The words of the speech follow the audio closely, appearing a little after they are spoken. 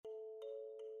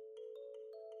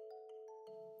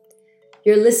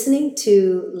You're listening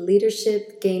to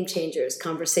Leadership Game Changers,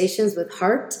 Conversations with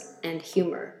Heart and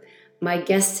Humor. My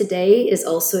guest today is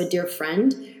also a dear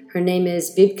friend. Her name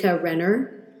is Wiebke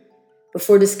Renner.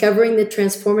 Before discovering the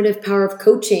transformative power of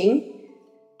coaching,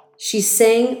 she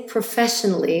sang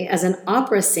professionally as an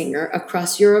opera singer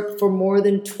across Europe for more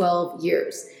than 12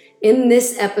 years. In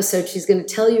this episode, she's going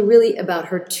to tell you really about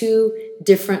her two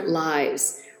different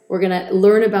lives. We're going to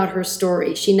learn about her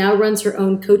story. She now runs her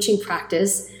own coaching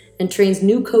practice and trains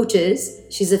new coaches.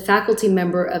 She's a faculty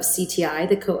member of CTI,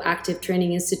 the Coactive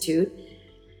Training Institute.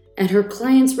 And her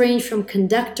clients range from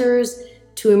conductors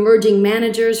to emerging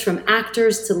managers, from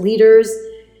actors to leaders.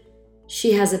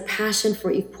 She has a passion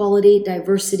for equality,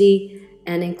 diversity,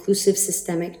 and inclusive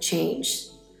systemic change.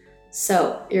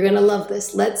 So you're going to love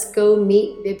this. Let's go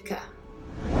meet Wiebke.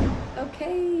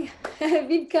 Okay,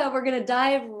 Wiebke, we're going to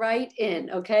dive right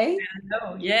in, okay?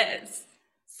 Oh, yes.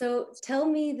 So tell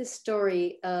me the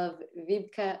story of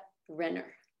Wiebke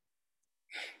Renner.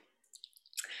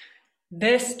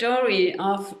 The story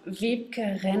of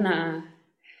Wiebke Renner.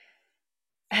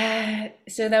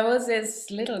 So there was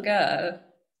this little girl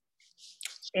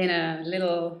in a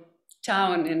little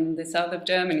town in the south of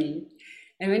Germany.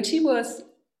 And when she was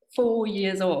 4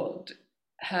 years old,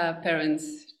 her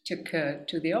parents took her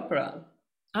to the opera.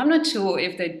 I'm not sure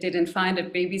if they didn't find a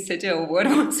babysitter or what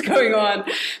was going on,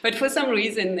 but for some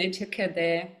reason they took her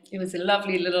there. It was a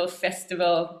lovely little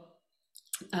festival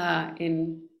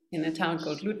in a town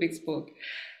called Ludwigsburg,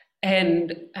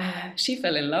 and she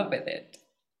fell in love with it.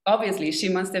 Obviously, she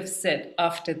must have said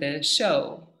after the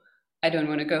show, I don't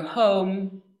want to go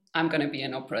home, I'm going to be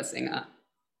an opera singer.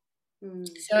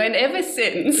 So, and ever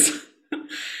since,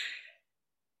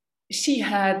 she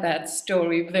had that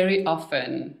story very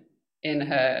often in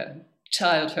her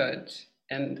childhood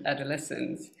and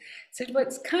adolescence. So it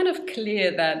was kind of clear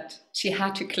that she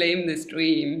had to claim this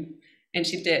dream, and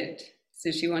she did. So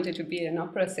she wanted to be an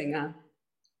opera singer,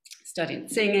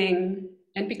 studied singing,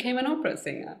 and became an opera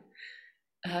singer.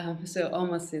 So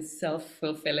almost this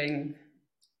self-fulfilling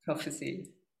prophecy.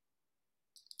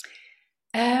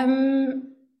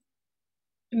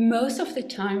 Most of the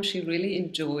time, she really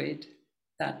enjoyed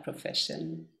that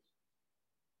profession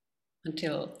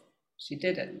until she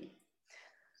didn't.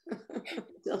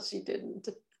 Until she didn't.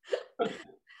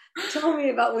 Tell me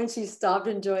about when she stopped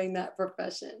enjoying that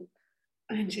profession.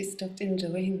 When she stopped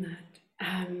enjoying that.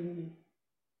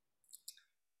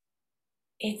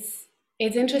 It's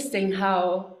interesting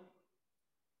how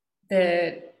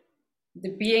the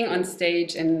being on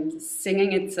stage and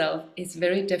singing itself is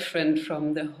very different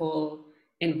from the whole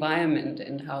environment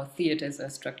and how theaters are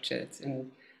structured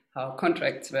and how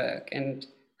contracts work and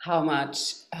how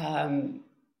much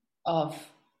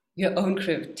of your own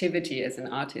creativity as an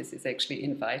artist is actually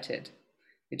invited,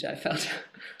 which I felt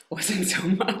wasn't so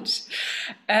much.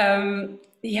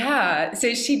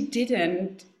 So she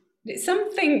didn't,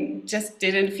 something just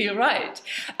didn't feel right.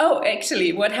 Oh,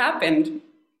 actually, what happened?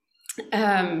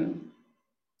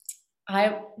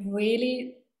 I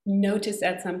really noticed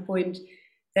at some point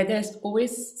that there's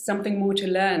always something more to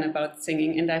learn about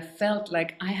singing, and I felt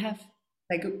like I have,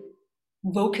 like,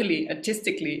 vocally,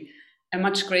 artistically, a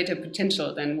much greater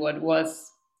potential than what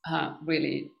was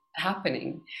really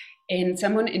happening. And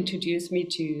someone introduced me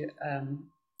to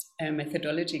a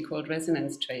methodology called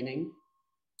resonance training,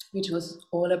 which was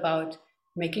all about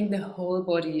making the whole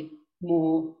body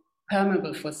more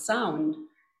permeable for sound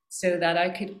so that I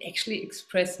could actually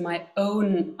express my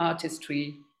own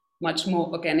artistry much more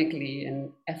organically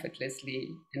and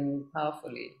effortlessly and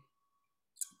powerfully.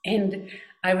 And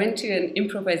I went to an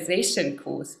improvisation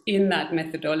course in that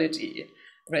methodology,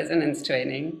 resonance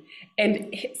training.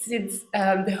 And since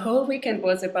the whole weekend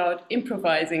was about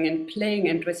improvising and playing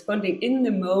and responding in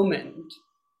the moment,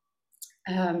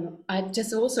 I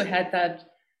just also had that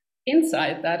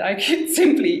insight that I could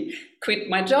simply quit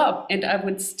my job and I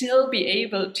would still be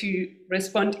able to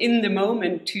respond in the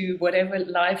moment to whatever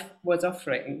life was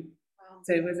offering. Wow.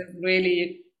 So it was a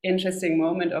really interesting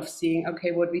moment of seeing,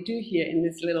 okay, what we do here in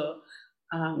this little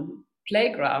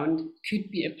playground could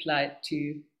be applied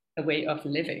to a way of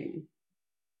living.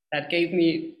 That gave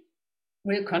me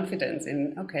real confidence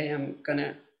in, okay, I'm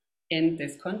gonna end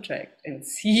this contract and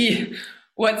see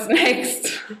what's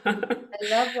next. I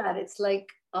love that. It's like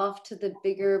off to the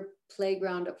bigger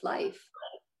playground of life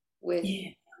with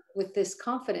this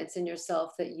confidence in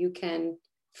yourself that you can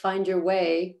find your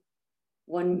way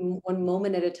one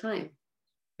moment at a time.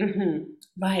 Mm-hmm.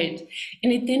 Right.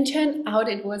 And it then turned out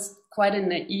it was quite a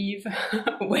naive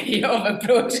way of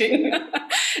approaching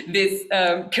this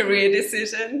career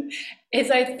decision. As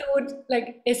I thought,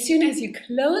 like, as soon as you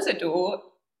close a door,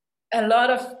 a lot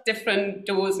of different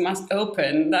doors must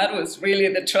open. That was really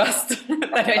the trust that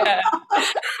I had.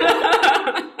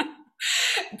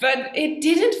 But it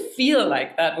didn't feel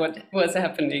like that what was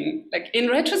happening. Like in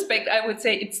retrospect, I would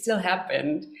say it still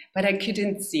happened, but I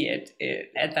couldn't see it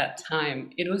at that time.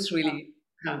 It was really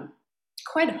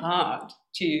quite hard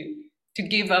to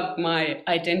give up my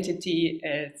identity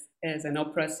as an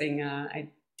opera singer. I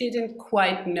didn't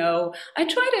quite know. I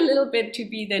tried a little bit to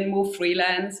be then more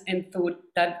freelance and thought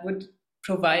that would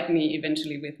provide me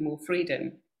eventually with more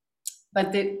freedom.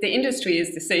 But the industry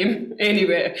is the same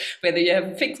anywhere, whether you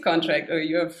have a fixed contract or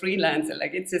you're a freelancer,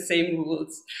 like it's the same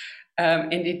rules.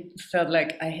 And it felt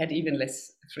like I had even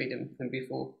less freedom than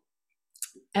before.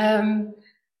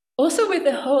 Also with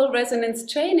the whole resonance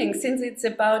training, since it's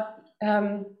about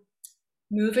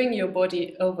moving your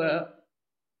body over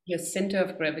your center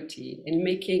of gravity and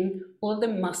making all the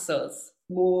muscles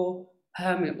more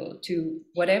permeable to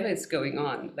whatever is going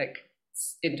on, like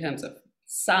in terms of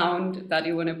sound that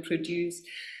you want to produce,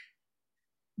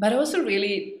 but also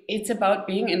really it's about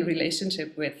being in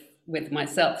relationship with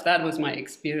myself. That was my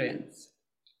experience.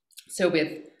 So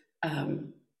with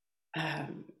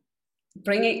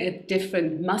bringing a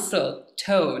different muscle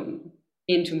tone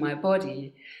into my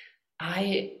body,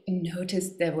 I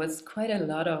noticed there was quite a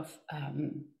lot of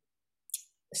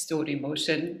stored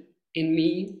emotion in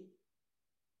me.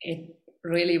 It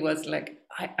really was like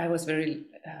I was very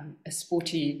a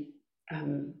sporty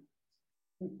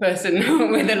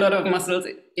person with a lot of muscles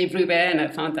everywhere, and I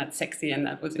found that sexy and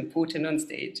that was important on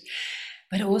stage.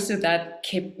 But also that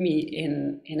kept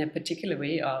me in a particular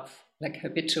way of, like,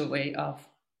 habitual way of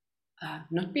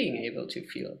not being able to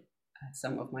feel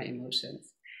some of my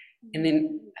emotions. And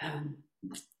then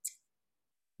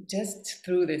just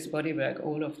through this body work,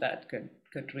 all of that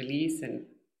got released and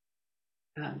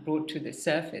brought to the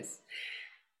surface.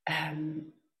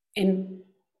 And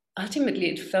ultimately,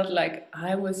 it felt like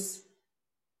I was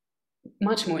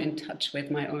much more in touch with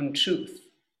my own truth,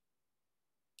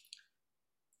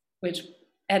 which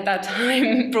at that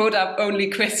time brought up only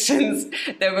questions.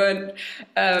 There weren't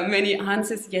many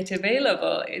answers yet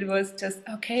available. It was just,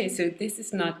 okay, so this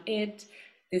is not it.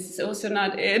 This is also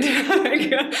not it.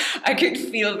 I could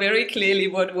feel very clearly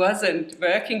what wasn't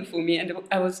working for me, and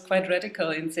I was quite radical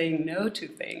in saying no to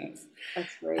things.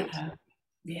 That's great.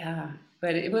 Yeah,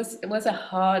 but it was a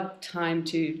hard time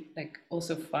to, like,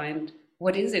 also find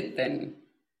what is it then.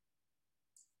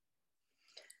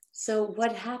 So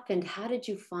what happened? How did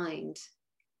you find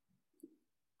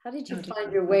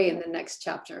your way in the next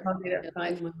chapter? How did I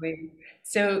find my way?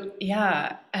 So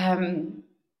yeah, I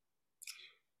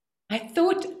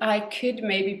thought I could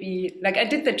maybe be, like, I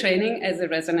did the training as a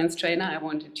resonance trainer. I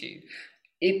wanted to.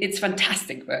 It's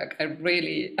fantastic work. I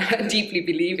really deeply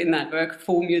believe in that work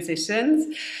for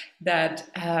musicians, that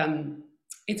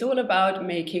it's all about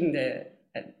making the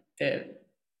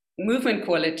movement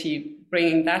quality,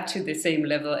 bringing that to the same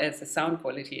level as the sound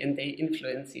quality, and they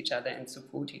influence each other and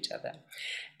support each other.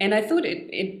 And I thought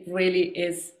it really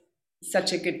is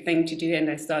such a good thing to do, and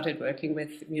I started working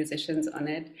with musicians on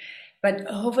it. But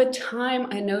over time,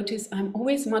 I noticed I'm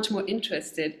always much more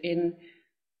interested in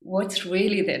what's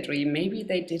really their dream. Maybe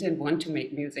they didn't want to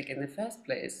make music in the first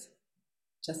place.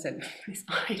 Just said,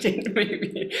 I didn't,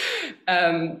 maybe.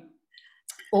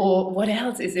 Or what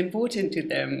else is important to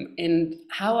them, and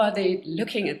how are they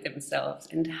looking at themselves,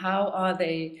 and how are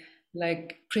they,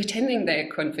 like, pretending they're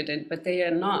confident but they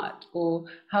are not, or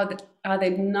how are they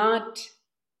not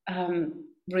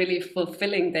really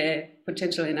fulfilling their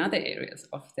potential in other areas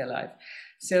of their life.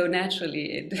 So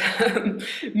naturally it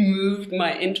moved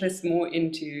my interest more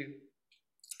into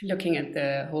looking at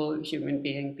the whole human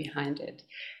being behind it.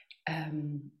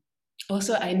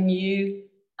 Also, I knew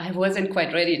I wasn't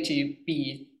quite ready to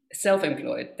be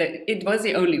self-employed. It was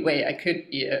the only way I could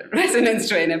be a resonance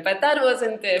trainer, but that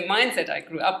wasn't the mindset I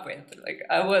grew up with. Like,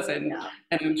 I wasn't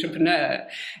an entrepreneur,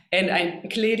 and I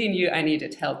clearly knew I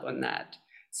needed help on that.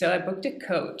 So I booked a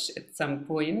coach at some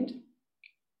point,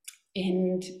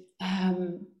 and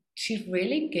she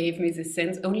really gave me the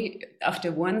sense, only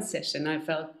after one session, I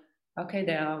felt, okay,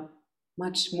 there are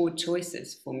much more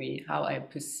choices for me, how I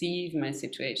perceive my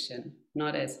situation,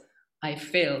 not as I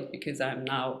failed because I'm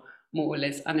now more or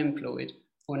less unemployed,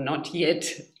 or not yet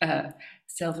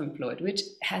self-employed, which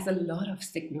has a lot of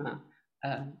stigma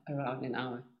around in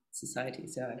our society.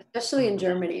 So, especially in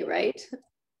Germany, right?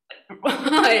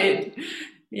 Right.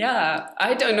 Yeah,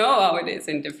 I don't know how it is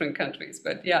in different countries,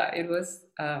 but yeah, it was.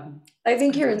 I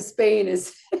think here in Spain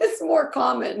it's more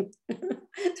common,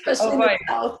 especially in the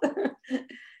south.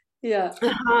 Yeah.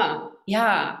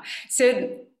 Yeah. So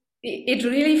it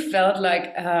really felt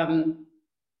like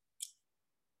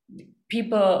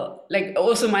people, like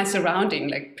also my surrounding,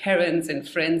 like parents and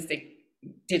friends, they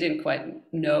didn't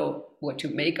quite know what to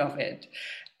make of it.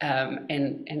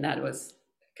 And that was,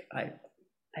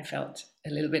 I felt a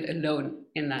little bit alone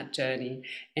in that journey.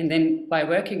 And then by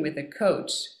working with a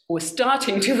coach, or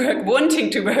starting to work, wanting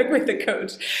to work with a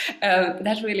coach,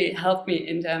 that really helped me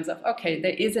in terms of, okay,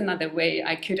 there is another way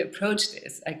I could approach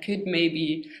this. I could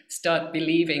maybe start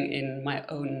believing in my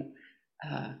own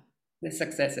the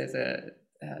success as a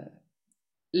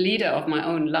leader of my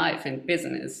own life and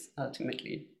business,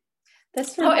 ultimately.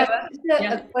 That's fantastic.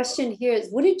 However, a question here is,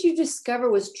 what did you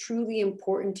discover was truly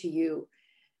important to you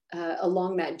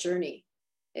along that journey?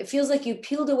 It feels like you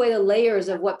peeled away the layers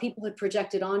of what people had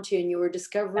projected onto you, and you were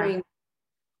discovering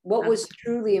what was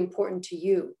truly important to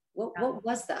you. What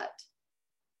was that?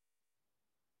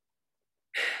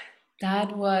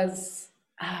 That was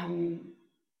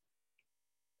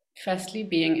firstly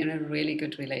being in a really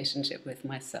good relationship with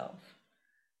myself.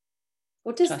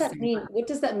 What does that mean? What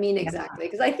does that mean exactly?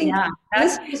 Because I think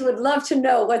listeners would love to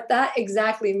know what that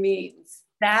exactly means.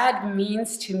 That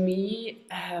means to me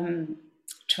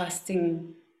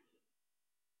trusting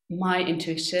my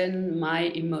intuition, my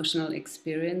emotional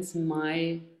experience,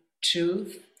 my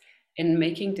truth, and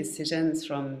making decisions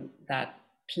from that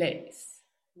place.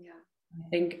 Yeah, I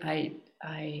think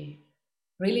I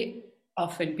really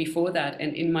often before that,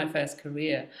 and in my first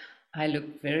career, I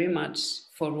looked very much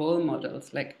for role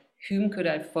models, like whom could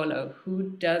I follow,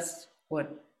 who does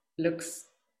what looks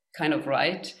kind of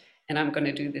right, and I'm going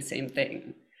to do the same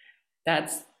thing.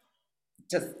 That's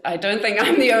just, I don't think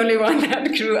I'm the only one that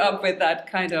grew up with that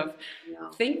kind of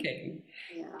thinking.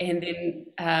 Yeah. And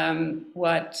then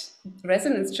what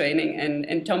resonance training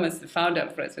and Thomas, the founder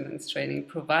of resonance training,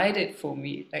 provided for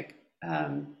me, like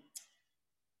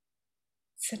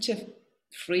such a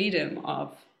freedom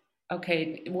of,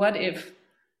 okay, what if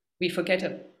we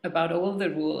forget about all the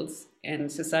rules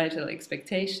and societal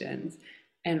expectations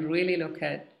and really look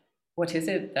at what is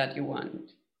it that you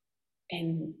want?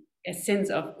 And a sense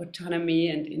of autonomy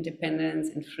and independence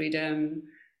and freedom,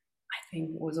 I think,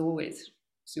 was always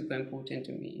super important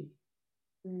to me.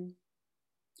 Mm.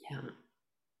 Yeah.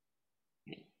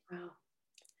 Wow.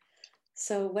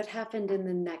 So what happened in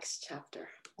the next chapter?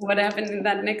 What happened in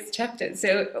that next chapter?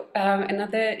 So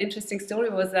another interesting story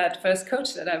was that first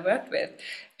coach that I worked with.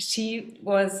 She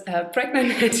was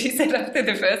pregnant, and she said after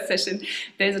the first session,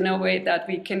 there's no way that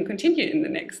we can continue in the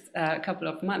next couple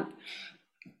of months.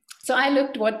 So I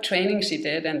looked what training she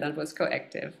did, and that was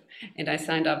coactive. And I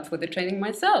signed up for the training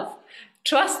myself,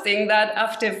 trusting that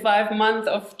after 5 months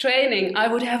of training, I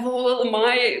would have all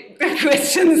my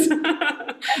questions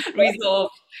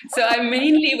resolved. So I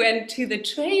mainly went to the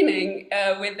training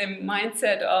with the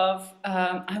mindset of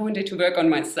I wanted to work on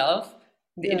myself.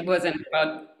 Yeah. It wasn't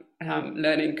about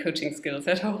learning coaching skills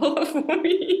at all for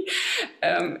me.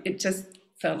 It just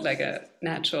felt like a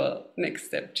natural next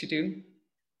step to do.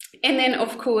 And then,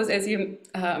 of course, as you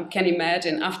can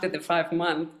imagine, after the 5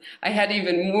 months, I had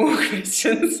even more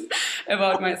questions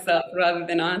about myself rather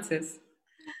than answers.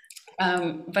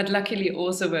 But luckily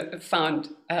also found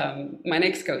my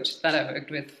next coach that I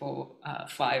worked with for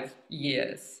 5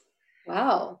 years.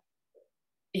 Wow.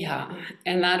 Yeah,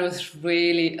 and that was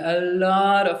really a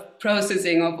lot of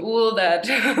processing of all that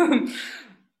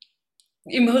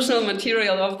emotional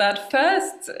material of that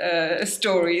first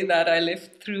story that I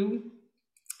lived through.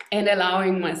 And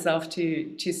allowing myself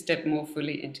to step more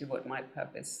fully into what my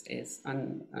purpose is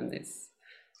on this.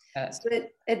 So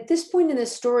at this point in the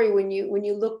story, when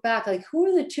you look back, like, who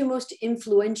are the two most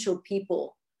influential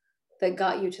people that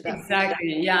got you to that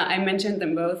Exactly. point? Yeah, I mentioned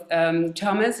them both.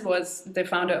 Thomas was the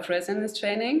founder of resonance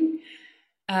training,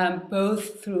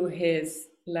 both through his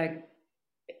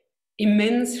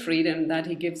immense freedom that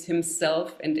he gives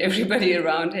himself and everybody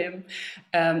around him.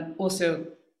 Also,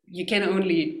 you can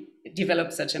only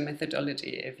develop such a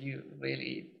methodology if you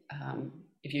really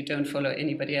if you don't follow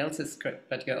anybody else's script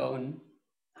but your own.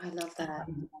 I love that.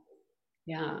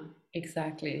 Yeah,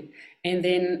 exactly. And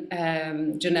then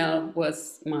Janelle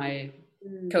was my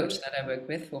coach that I worked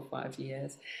with for 5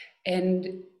 years,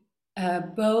 and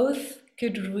both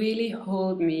could really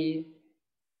hold me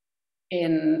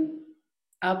in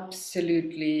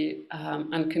absolutely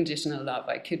unconditional love.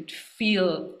 I could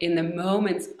feel in the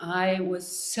moments I was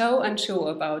so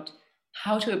unsure about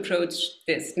how to approach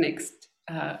this next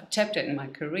chapter in my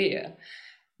career.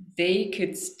 They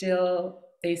still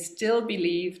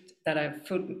believed that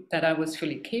I was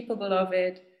fully capable of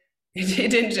it. They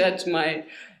didn't judge my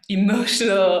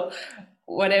emotional,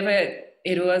 whatever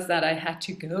it was that I had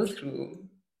to go through.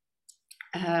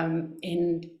 And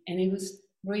it was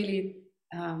really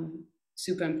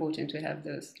super important to have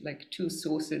those two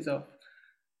sources of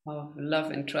of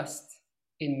love and trust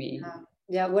in me.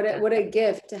 Yeah, what a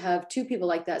gift to have two people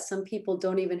like that. Some people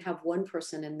don't even have one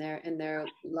person in their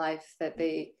life that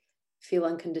they feel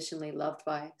unconditionally loved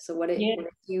by. So what a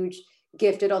huge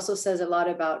gift. It also says a lot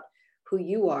about who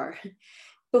you are.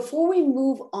 Before we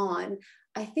move on,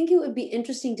 I think it would be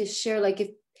interesting to share, like,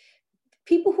 if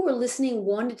people who are listening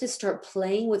wanted to start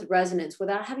playing with resonance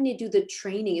without having to do the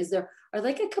training, are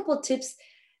like a couple of tips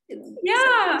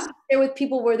share with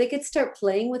people where they could start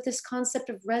playing with this concept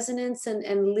of resonance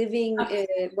and living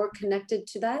more connected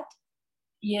to that?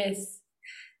 Yes.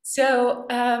 So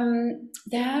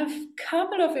there are a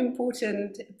couple of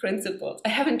important principles. I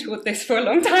haven't taught this for a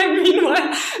long time,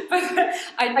 meanwhile, but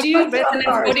I do resonance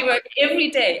bodywork every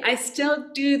day. I still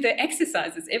do the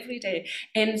exercises every day.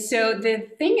 And so the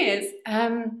thing is,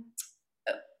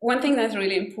 one thing that's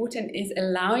really important is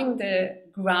allowing the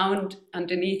ground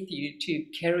underneath you to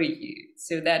carry you,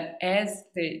 so that as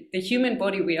the human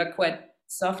body, we are quite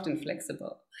soft and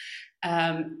flexible.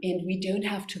 And we don't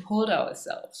have to hold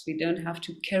ourselves. We don't have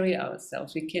to carry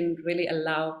ourselves. We can really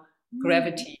allow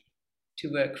gravity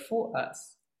to work for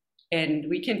us. And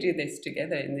we can do this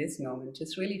together in this moment,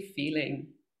 just really feeling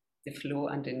the floor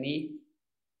underneath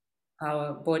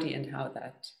our body and how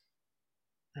that...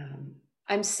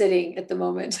 I'm sitting at the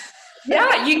moment.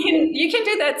 Yeah, you can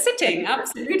do that sitting,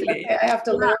 absolutely. Okay, I have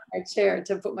to lower my chair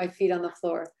to put my feet on the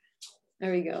floor.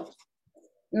 There we go.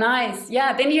 Nice.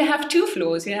 Yeah, then you have two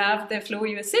floors. You have the floor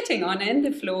you're sitting on and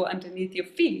the floor underneath your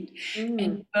feet.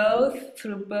 And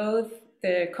through both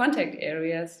the contact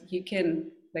areas, you can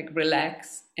like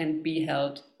relax and be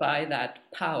held by that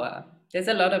power. There's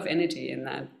a lot of energy in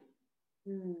that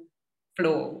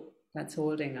floor that's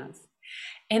holding us.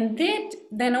 And that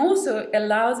then also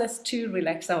allows us to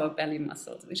relax our belly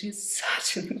muscles, which is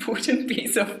such an important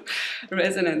piece of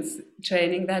resonance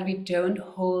training, that we don't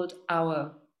hold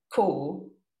our core.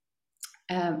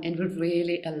 And would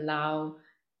really allow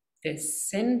the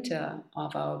center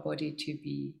of our body to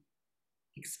be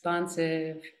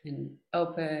expansive and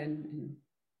open and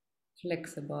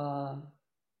flexible.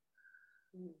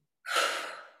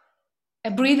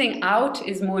 Breathing out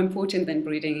is more important than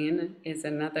breathing in, is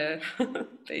another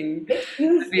thing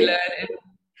we learn.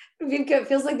 It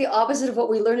feels like the opposite of what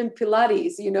we learn in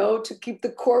Pilates, to keep the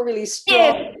core really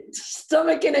strong,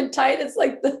 stomach in and tight. It's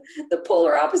like the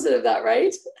polar opposite of that,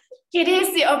 right? It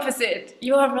is the opposite.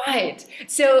 You are right.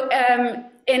 So, and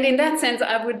in that sense,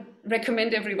 I would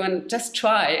recommend everyone just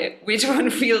try which one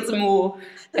feels more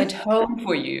at home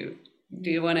for you.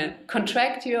 Do you want to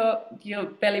contract your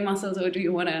belly muscles, or do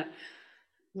you want to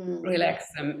relax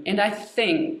them? And I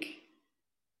think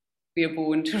we are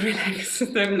born to relax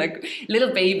them, like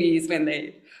little babies when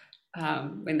they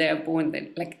are born.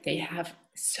 They have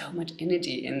so much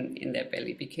energy in their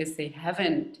belly because they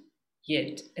haven't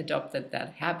yet adopted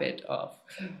that habit of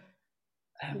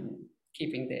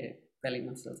keeping their belly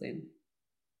muscles in.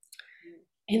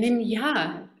 And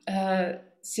then,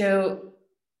 so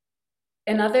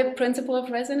another principle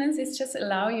of resonance is just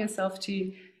allowing yourself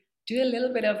to do a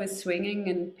little bit of a swinging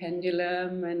and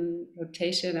pendulum and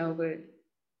rotation over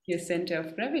your center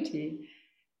of gravity.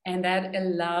 And that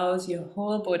allows your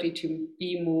whole body to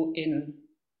be more in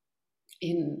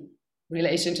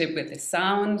relationship with the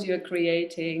sound you're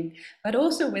creating, but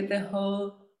also with the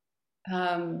whole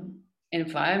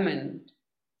environment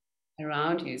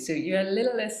around you. So you're a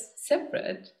little less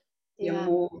separate. You're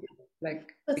more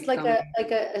like it's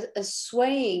like a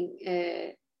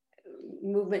swaying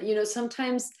movement.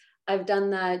 Sometimes I've done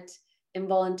that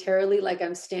involuntarily, like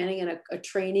I'm standing in a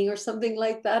training or something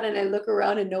like that, and I look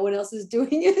around and no one else is doing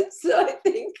it. So I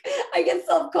think I get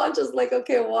self-conscious, like,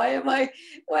 okay, why am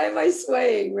I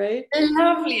swaying, right?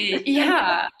 Lovely.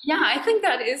 Yeah. I think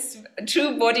that is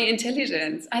true body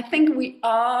intelligence. I think we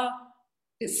are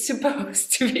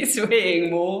supposed to be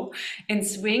swaying more and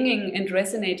swinging and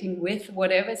resonating with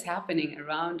whatever's happening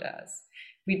around us.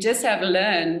 We just have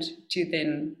learned to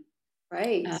then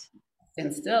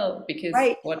stand still because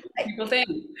what will people think?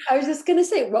 I was just going to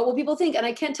say, what will people think? And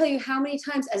I can't tell you how many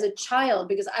times as a child,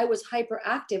 because I was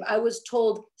hyperactive, I was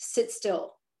told, sit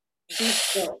still, be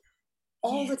still,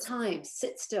 all the time,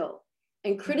 sit still,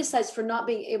 and criticized for not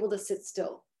being able to sit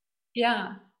still.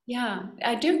 Yeah.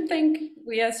 I don't think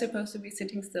we are supposed to be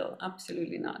sitting still.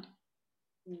 Absolutely not.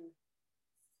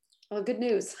 Well, good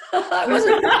news. I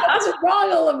wasn't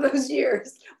wrong all of those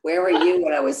years. Where were you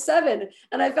when I was 7?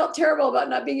 And I felt terrible about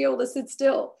not being able to sit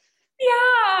still.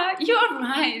 Yeah, you're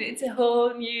right. It's a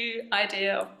whole new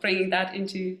idea of bringing that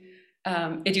into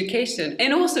education,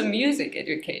 and also music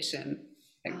education.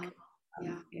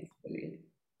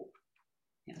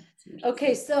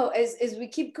 Okay, so as we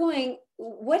keep going,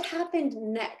 what happened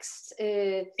next?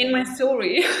 In my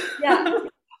story. Yeah.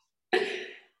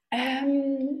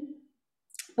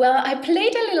 Well, I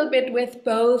played a little bit with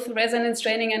both resonance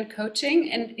training and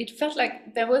coaching, and it felt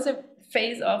like there was a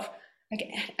phase of,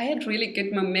 like, I had really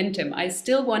good momentum. I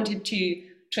still wanted to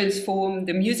transform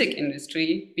the music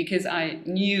industry because I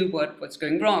knew what was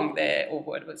going wrong there, or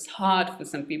what was hard for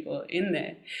some people in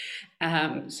there.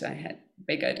 So I had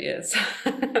big ideas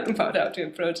about how to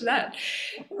approach that.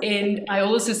 And I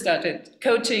also started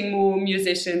coaching more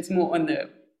musicians, more on the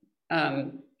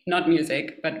not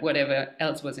music, but whatever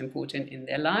else was important in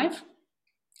their life.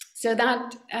 So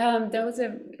that there was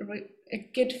a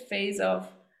good phase of,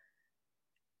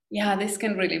 yeah, this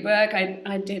can really work.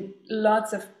 I did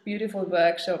lots of beautiful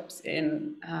workshops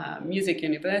in music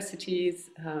universities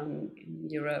in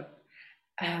Europe.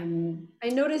 I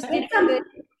noticed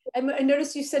I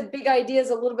noticed you said big ideas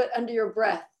a little bit under your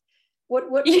breath. What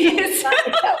yes.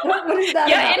 what is that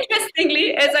Yeah, about?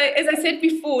 interestingly, as I said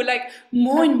before, like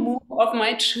more and more of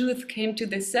my truth came to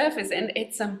the surface, and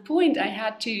at some point I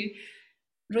had to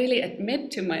really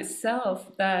admit to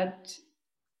myself that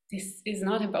this is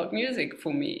not about music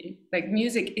for me. Like,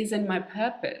 music isn't my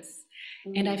purpose.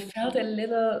 And I felt a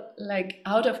little like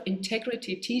out of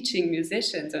integrity teaching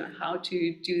musicians on how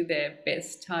to do their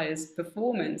best, highest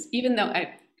performance, even though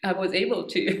I was able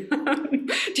to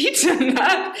teach them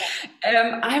that.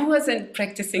 I wasn't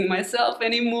practicing myself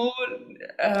anymore.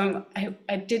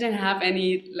 I didn't have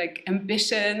any like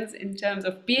ambitions in terms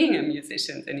of being a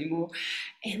musician anymore.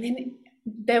 And then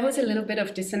there was a little bit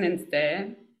of dissonance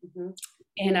there.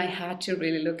 And I had to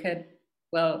really look at,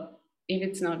 well, if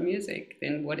it's not music,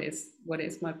 then what is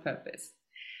my purpose?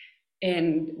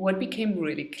 And what became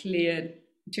really clear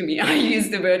to me, I use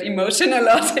the word emotion a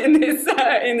lot in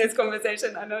this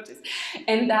conversation, I noticed,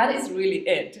 and that is really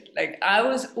it. Like, I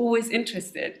was always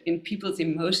interested in people's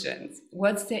emotions.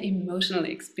 What's their emotional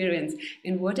experience,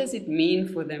 and what does it mean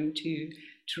for them to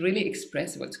really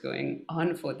express what's going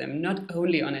on for them, not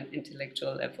only on an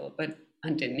intellectual level, but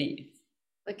underneath.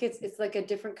 Like it's like a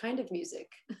different kind of music,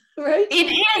 right?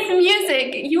 It is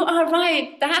music. You are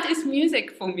right. That is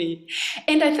music for me.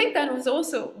 And I think that was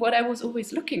also what I was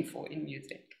always looking for in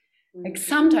music. Like,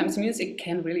 sometimes music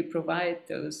can really provide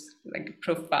those like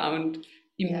profound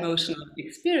emotional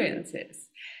experiences.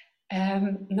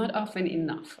 Not often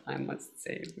enough, I must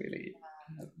say, really.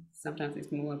 Sometimes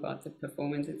it's more about the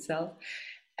performance itself.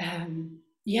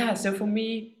 So for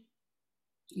me,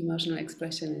 emotional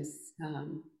expression is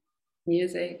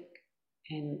music,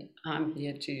 and I'm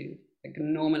here to like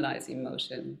normalize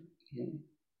emotion in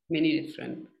many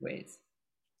different ways.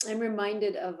 I'm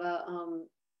reminded of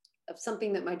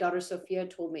something that my daughter Sophia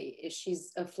told me. Is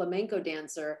she's a flamenco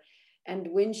dancer, and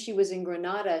when she was in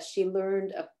Granada, she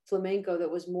learned a flamenco that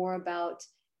was more about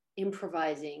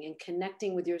improvising and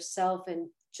connecting with yourself and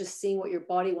just seeing what your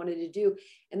body wanted to do.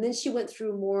 And then she went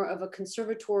through more of a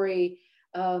conservatory,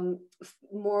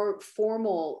 more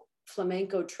formal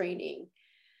flamenco training.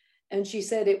 And she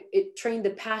said it trained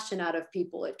the passion out of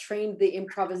people. It trained the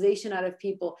improvisation out of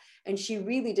people. And she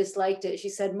really disliked it. She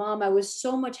said, Mom, I was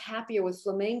so much happier with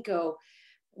flamenco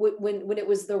when it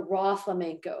was the raw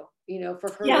flamenco, you know,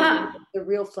 for her, the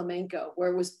real flamenco,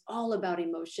 where it was all about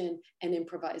emotion and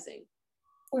improvising.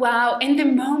 Wow. And the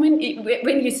moment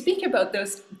when you speak about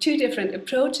those two different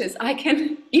approaches, I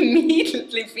can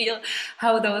immediately feel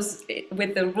how those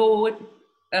with the raw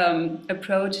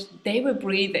approach, they were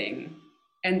breathing.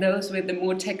 And those with the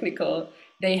more technical,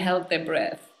 they held their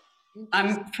breath.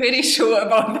 I'm pretty sure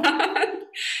about that.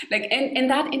 And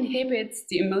that inhibits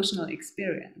the emotional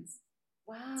experience.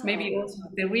 Wow. It's maybe also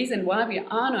the reason why we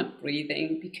are not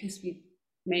breathing, because we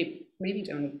maybe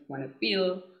don't want to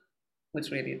feel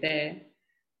what's really there.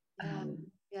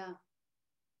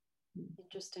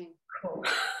 Interesting. Cool.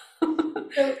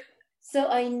 So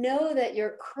I know that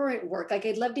your current work, like,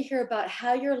 I'd love to hear about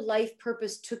how your life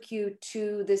purpose took you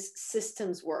to this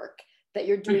systems work that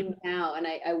you're doing now. And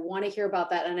I want to hear about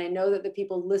that. And I know that the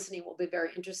people listening will be very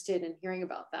interested in hearing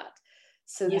about that.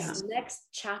 So this next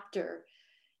chapter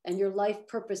and your life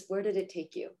purpose, where did it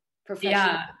take you professionally?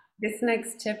 Yeah, this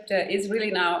next chapter is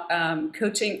really now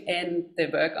coaching and the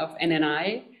work of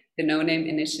NNI, the No Name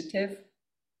Initiative.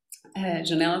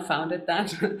 Janelle founded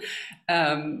that.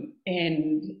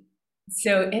 And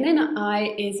so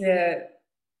NNI is a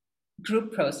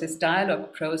group process,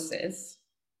 dialogue process,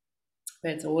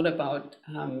 where it's all about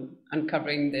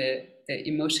uncovering the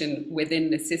emotion within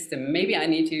the system. Maybe I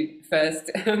need to first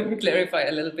clarify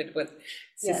a little bit what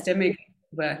systemic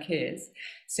work is.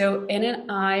 So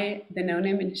NNI, the No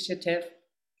Name Initiative,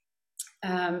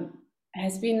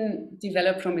 has been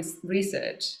developed from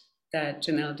research. that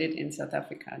Janelle did in South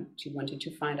Africa. She wanted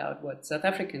to find out what South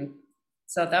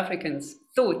Africans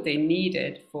thought they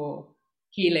needed for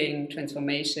healing,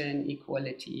 transformation,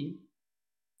 equality.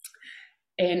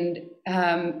 And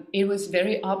it was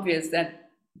very obvious that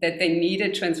they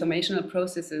needed transformational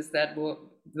processes that were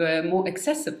more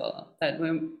accessible, that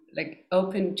were like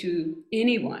open to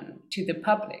anyone, to the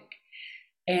public.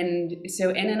 And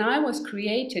so NNI was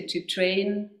created to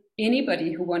train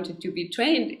anybody who wanted to be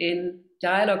trained in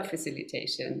dialogue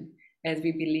facilitation, as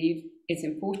we believe is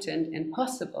important and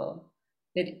possible,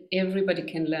 that everybody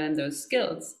can learn those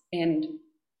skills and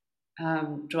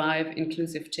drive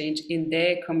inclusive change in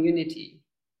their community.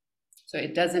 So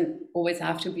it doesn't always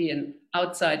have to be an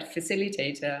outside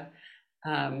facilitator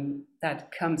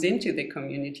that comes into the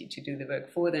community to do the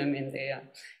work for them, and they are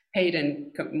paid,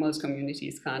 and most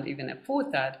communities can't even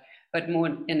afford that, but more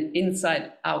an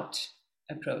inside-out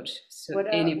approach. So what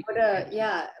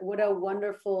a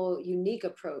wonderful, unique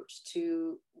approach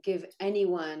to give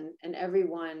anyone and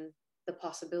everyone the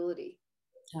possibility.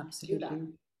 Absolutely. To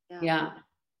do that.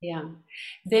 Yeah.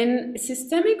 Then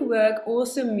systemic work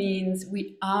also means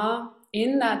we are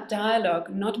in that dialogue,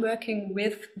 not working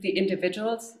with the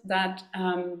individuals that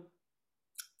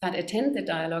attend the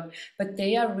dialogue, but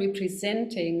they are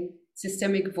representing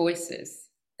systemic voices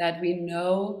that we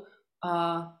know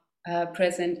are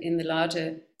present in the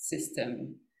larger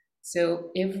system.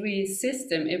 So every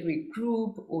system, every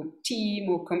group or team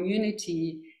or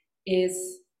community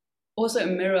is also a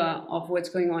mirror of what's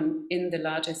going on in the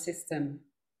larger system.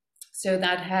 So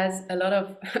that has a lot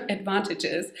of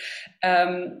advantages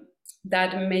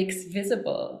that makes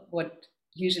visible what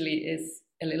usually is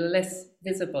a little less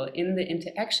visible. In the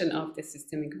interaction of the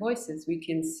systemic voices, we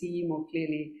can see more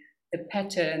clearly the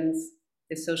patterns,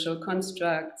 the social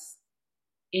constructs,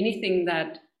 anything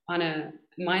that on a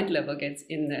mind level gets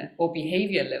in the, or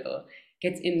behavior level,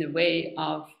 gets in the way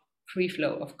of free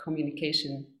flow of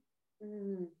communication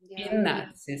in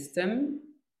that system.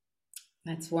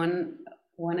 That's one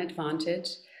advantage.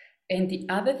 And the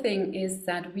other thing is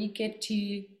that we get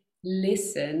to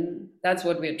listen. That's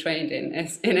what we're trained in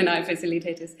as NNI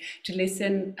facilitators, to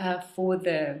listen for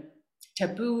the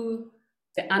taboo,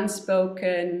 the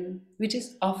unspoken, which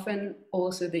is often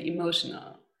also the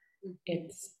emotional.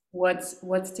 It's what's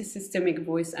the systemic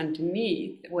voice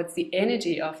underneath, what's the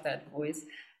energy of that voice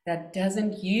that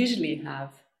doesn't usually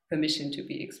have permission to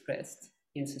be expressed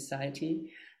in society,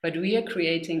 but we are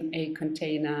creating a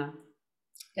container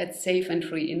that's safe and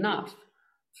free enough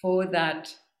for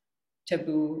that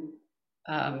taboo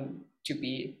to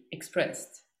be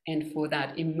expressed and for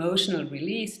that emotional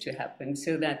release to happen,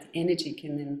 so that energy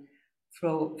can then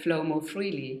flow more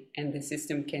freely and the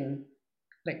system can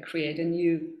create a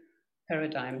new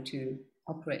paradigm to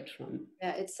operate from.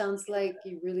 Yeah, it sounds like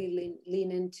you really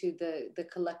lean into the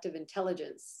collective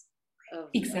intelligence of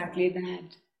exactly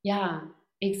that. Yeah,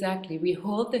 exactly. We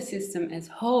hold the system as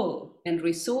whole and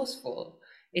resourceful.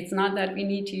 It's not that we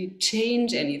need to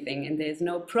change anything and there's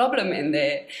no problem in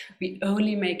there. We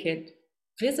only make it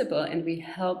visible and we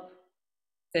help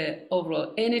the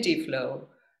overall energy flow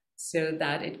so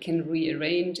that it can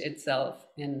rearrange itself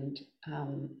and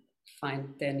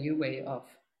find their new way of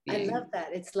being. I love that.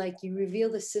 It's like you reveal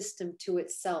the system to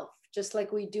itself, just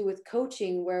like we do with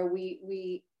coaching, where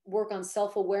we work on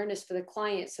self-awareness for the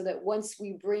client, so that once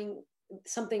we bring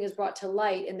something is brought to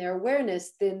light in their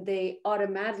awareness, then they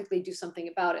automatically do something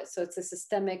about it. So it's a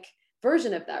systemic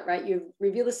version of that, right? You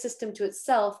reveal the system to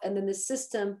itself and then the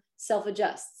system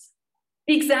self-adjusts.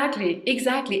 Exactly.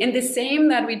 And the same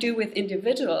that we do with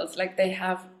individuals, like they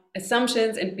have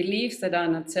assumptions and beliefs that are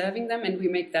not serving them and we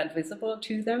make that visible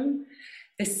to them.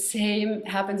 The same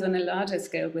happens on a larger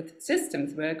scale with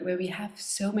systems work, where we have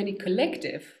so many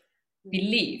collective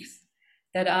beliefs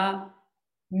that are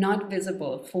not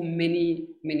visible for many,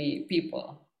 many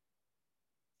people.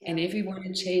 Yeah. And if we want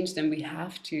to change them, we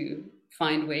have to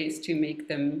find ways to make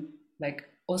them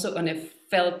also on a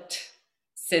felt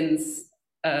sense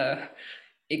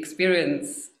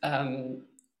experience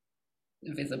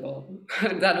visible.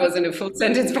 That wasn't a full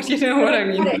sentence, but you know what I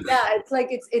mean. Yeah, it's like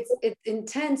it's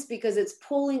intense because it's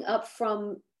pulling up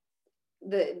from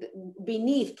the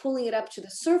beneath, pulling it up to the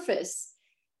surface,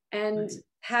 and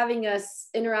having us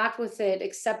interact with it,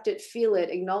 accept it, feel it,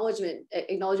 acknowledge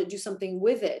it, do something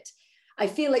with it. I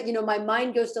feel like, my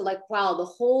mind goes to wow, the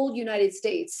whole United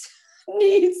States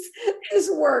needs this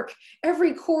work.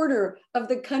 Every corner of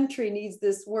the country needs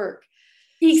this work.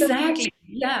 Exactly. So,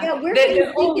 yeah. Where do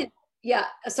you think it? Yeah.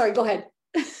 Sorry, go ahead.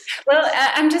 Well,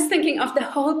 I'm just thinking of the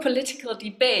whole political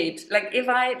debate. If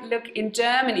I look in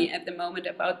Germany at the moment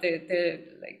about the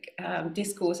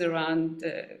discourse around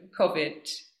COVID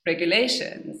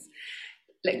regulations.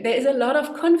 Like there is a lot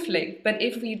of conflict, but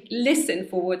if we listen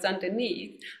for what's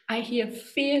underneath, I hear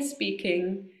fear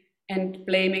speaking and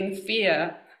blaming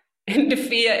fear, and the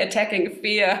fear attacking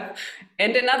fear,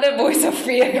 and another voice of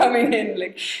fear coming in.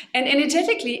 Like, and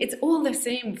energetically, it's all the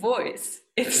same voice.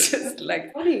 It's just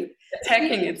like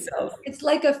attacking itself. It's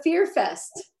like a fear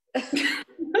fest.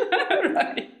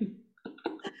 Right.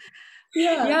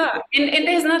 Yeah. And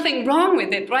there's nothing wrong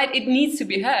with it, right? It needs to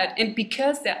be heard. And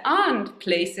because there aren't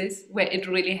places where it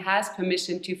really has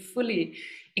permission to fully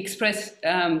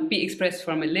be expressed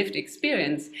from a lived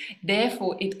experience,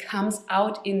 therefore it comes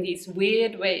out in these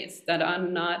weird ways that are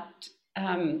not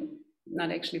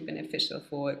actually beneficial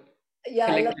for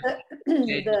I love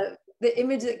that. The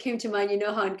image that came to mind, you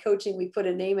know how in coaching we put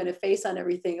a name and a face on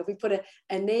everything. If we put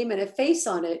a name and a face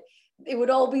on it, it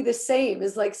would all be the same.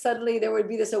 It's like suddenly there would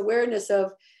be this awareness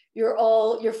of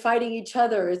you're fighting each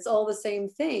other. It's all the same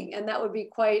thing. And that would be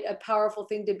quite a powerful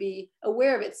thing to be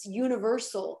aware of. It's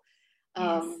universal.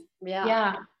 Yes.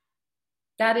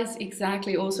 That is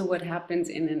exactly also what happens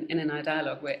in an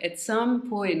dialogue, where at some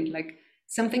point, like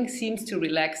something seems to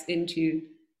relax into,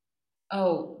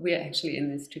 oh, we're actually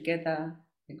in this together.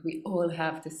 Like we all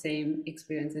have the same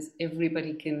experiences.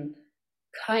 Everybody can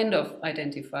kind of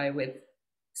identify with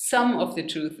some of the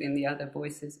truth in the other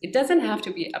voices. It doesn't have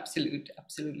to be absolute,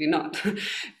 absolutely not,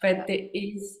 but there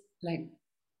is like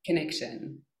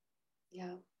connection.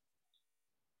 Yeah,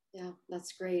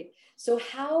 that's great. So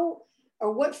how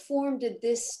or what form did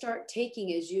this start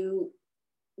taking as you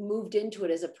moved into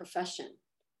it as a profession?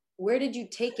 Where did you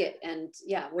take it, and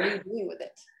what are you doing with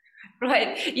it?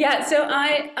 Right. Yeah. So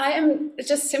I am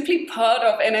just simply part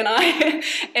of NNI,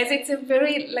 as it's a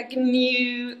very like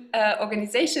new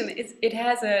organization. It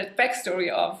has a backstory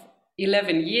of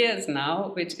 11 years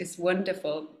now, which is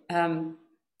wonderful.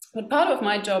 But part of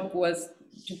my job was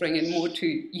to bring it more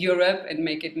to Europe and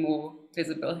make it more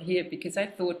visible here, because I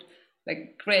thought,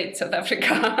 like, great, South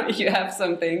Africa, you have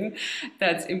something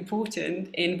that's important,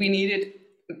 and we need it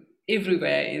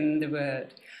everywhere in the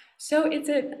world. So it's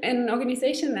an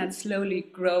organization that's slowly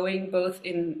growing, both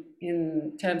in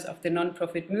terms of the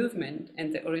nonprofit movement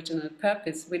and the original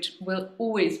purpose, which will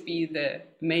always be the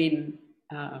main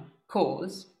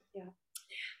cause. Yeah.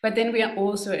 But then we are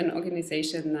also an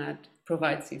organization that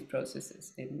provides these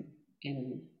processes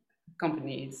in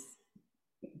companies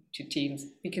to teams,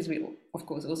 because we, of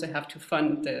course, also have to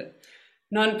fund the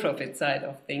nonprofit side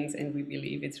of things, and we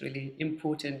believe it's really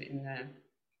important in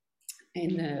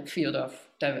the field of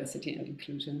diversity and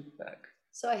inclusion work.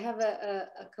 So I have a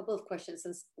couple of questions,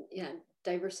 since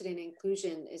diversity and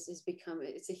inclusion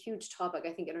it's a huge topic,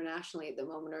 I think, internationally at the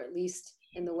moment, or at least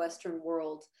in the Western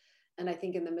world, and I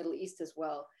think in the Middle East as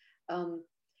well.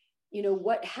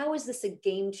 How is this a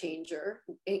game changer?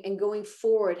 And going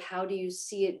forward, how do you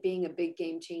see it being a big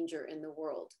game changer in the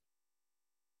world?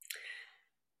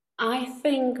 I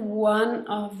think one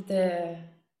of the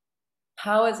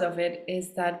powers of it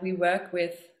is that we work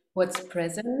with what's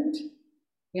present.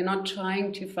 We're not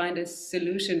trying to find a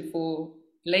solution for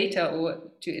later or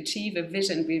to achieve a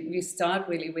vision. We start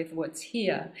really with what's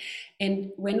here.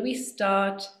 And when we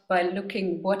start by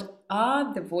looking what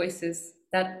are the voices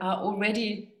that are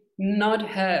already not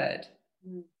heard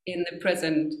in the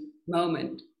present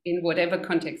moment, in whatever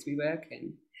context we work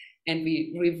in, and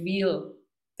we reveal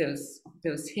those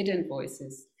hidden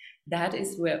voices, that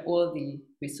is where all the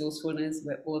resourcefulness,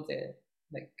 where all the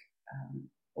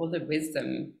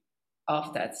wisdom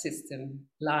of that system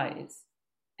lies.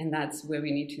 And that's where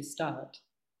we need to start.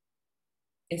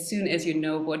 As soon as you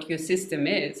know what your system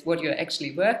is, what you're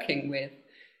actually working with,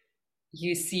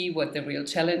 you see what the real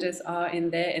challenges are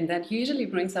in there, and that usually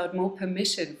brings out more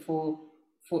permission for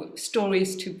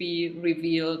stories to be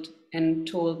revealed and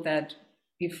told that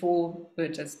before were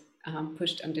just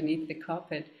pushed underneath the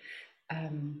carpet.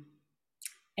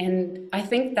 And I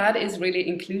think that is really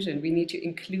inclusion. We need to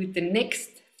include the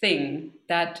next thing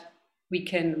that we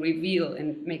can reveal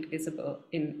and make visible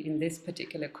in this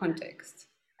particular context.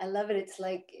 I love it. It's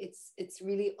like it's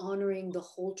really honoring the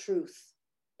whole truth.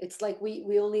 It's like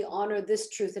we only honor this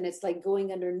truth, and it's like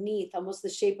going underneath, almost the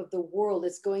shape of the world.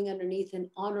 It's going underneath and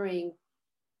honoring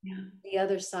the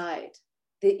other side,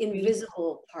 the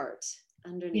invisible part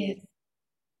underneath. Yes.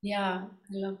 Yeah,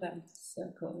 I love that.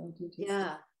 So cool.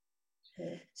 Yeah.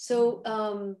 So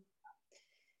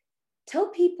tell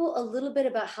people a little bit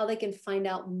about how they can find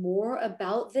out more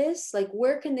about this. Like,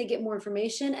 where can they get more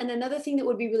information? And another thing that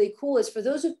would be really cool is for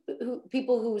those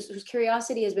people whose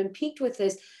curiosity has been piqued with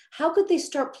this, how could they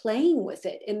start playing with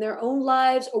it in their own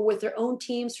lives or with their own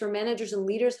teams, for managers and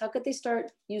leaders? How could they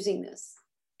start using this?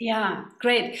 Yeah,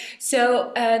 great.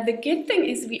 So the good thing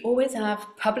is we always have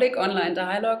public online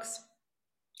dialogues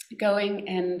going,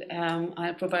 and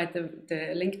I'll provide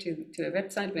the link to a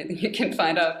website where you can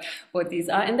find out what these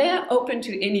are, and they are open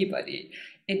to anybody.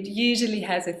 It usually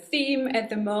has a theme at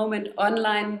the moment.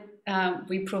 Online,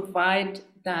 we provide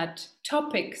that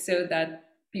topic so that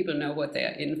people know what they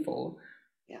are in for.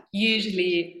 Yeah.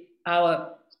 Usually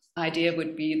our idea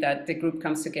would be that the group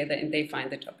comes together and they find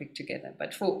the topic together,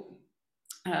 but for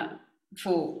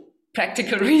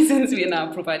practical reasons, we are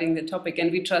now providing the topic,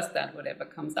 and we trust that whatever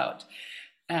comes out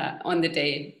on the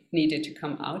day needed to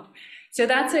come out. So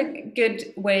that's a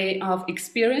good way of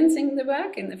experiencing the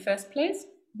work in the first place.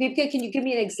 Wiebke, can you give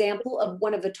me an example of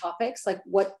one of the topics? Like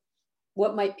what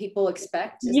might people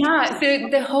expect? Yeah, so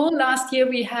the whole last year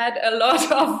we had a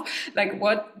lot of like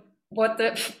what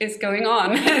is going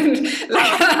on, and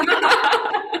like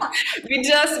we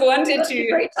just wanted to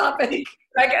great topic.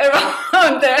 Like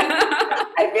around there.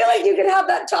 I feel like you can have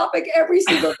that topic every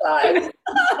single time.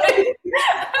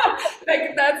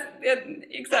 Like that's it,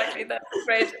 exactly, that's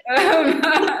great.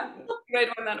 Great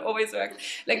one, that always works.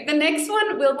 Like the next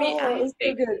one will be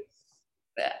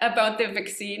about the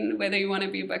vaccine, whether you want to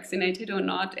be vaccinated or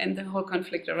not, and the whole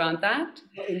conflict around that.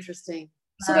 Oh, interesting.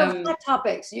 So they're hot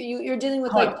topics. You're dealing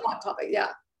with like hot topics, yeah.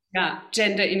 Yeah,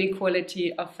 gender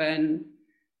inequality often.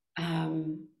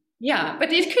 Yeah,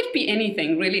 but it could be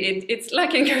anything, really. It's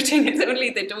like in coaching, it's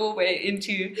only the doorway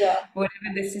into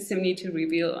whatever the system needs to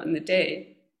reveal on the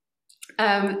day.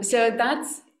 So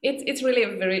it's really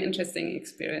a very interesting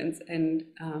experience, and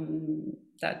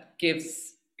that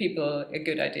gives people a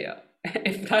good idea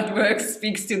if that works,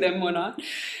 speaks to them or not.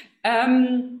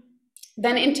 Then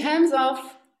in terms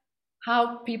of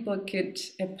how people could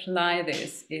apply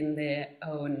this in their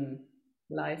own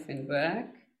life and work,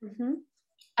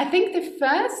 I think the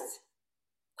first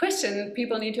question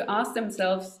people need to ask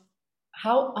themselves,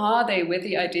 how are they with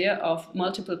the idea of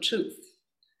multiple truth?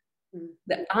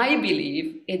 That I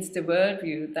believe it's the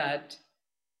worldview that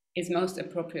is most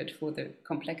appropriate for the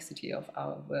complexity of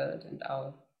our world and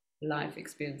our life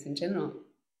experience in general.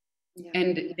 Yeah.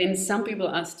 And then some people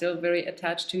are still very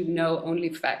attached to no, only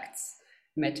facts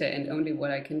matter and only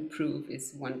what I can prove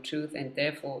is one truth, and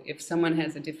therefore if someone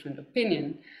has a different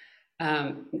opinion,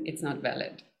 it's not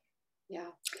valid.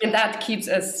 Yeah. And that keeps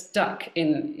us stuck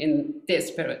in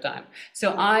this paradigm.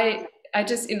 So I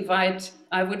would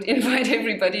invite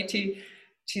everybody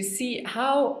to see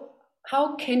how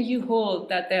can you hold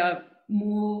that there are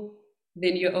more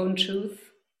than your own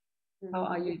truth. How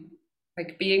are you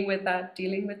like being with that,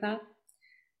 dealing with that?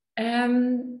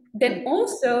 Then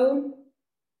also,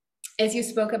 as you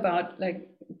spoke about like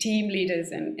team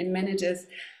leaders and managers,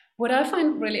 what I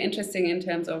find really interesting in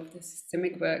terms of the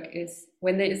systemic work is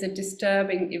when there is a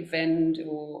disturbing event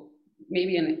or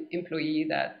maybe an employee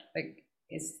that like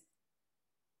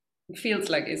feels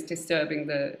like is disturbing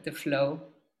the flow,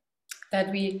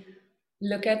 that we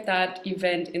look at that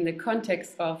event in the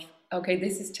context of, okay,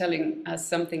 this is telling us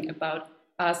something about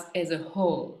us as a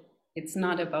whole. It's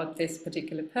not about this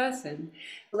particular person.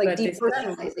 Like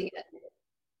depersonalizing it.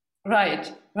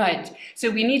 Right.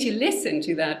 So we need to listen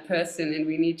to that person, and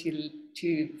we need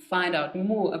to find out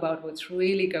more about what's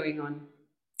really going on,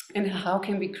 and how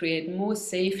can we create more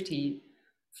safety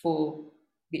for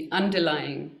the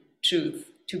underlying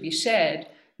truth to be shared,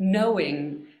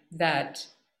 knowing that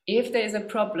if there's a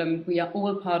problem, we are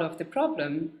all part of the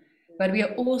problem, but we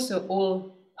are also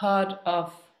all part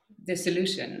of the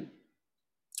solution.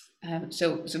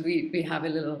 So we have a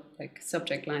little like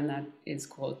subject line that is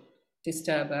called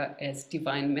Disturber as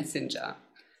Divine Messenger.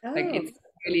 Like it's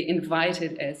really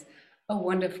invited as, oh,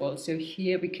 wonderful. So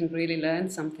here we can really learn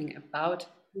something about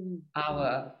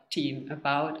our team,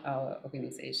 about our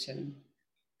organization.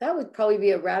 That would probably be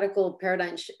a radical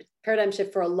paradigm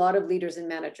shift for a lot of leaders and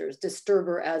managers,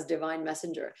 disturber as divine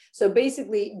messenger. So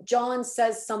basically, John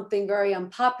says something very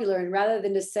unpopular, and rather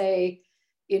than to say,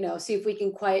 see if we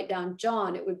can quiet down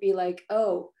John, it would be like,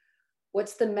 oh,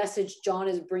 what's the message John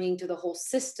is bringing to the whole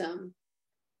system,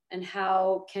 and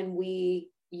how can we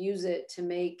use it to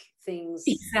make things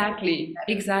exactly.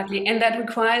 And that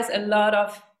requires a lot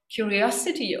of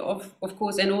curiosity, of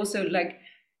course, and also like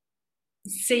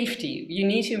safety. You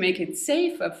need to make it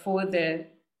safer for the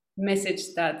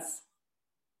message that's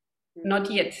not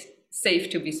yet safe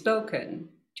to be spoken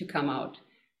to come out,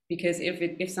 because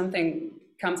if something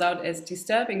comes out as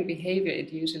disturbing behavior,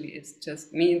 it usually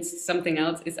just means something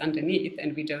else is underneath,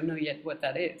 and we don't know yet what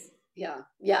that is.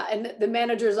 Yeah, and the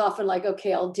manager is often like,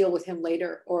 okay, I'll deal with him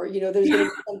later, or there's going to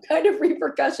be some kind of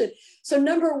repercussion. So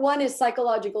number one is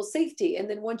psychological safety, and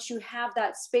then once you have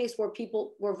that space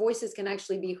where voices can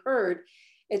actually be heard,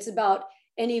 it's about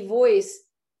any voice,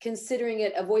 considering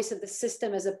it a voice of the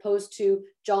system as opposed to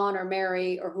John or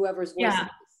Mary or whoever's voice it is.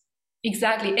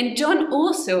 Exactly. And John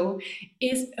also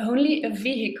is only a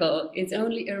vehicle, it's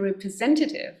only a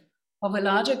representative of a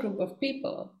larger group of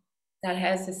people that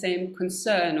has the same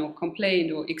concern or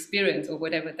complaint or experience or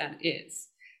whatever that is.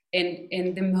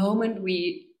 And the moment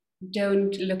we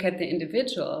don't look at the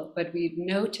individual, but we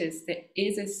notice there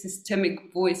is a systemic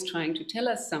voice trying to tell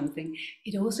us something,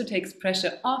 it also takes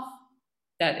pressure off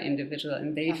that individual,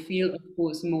 and they feel, of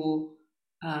course, more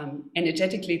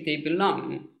energetically they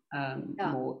belong,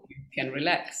 more can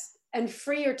relax. And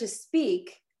freer to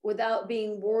speak without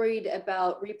being worried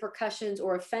about repercussions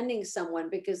or offending someone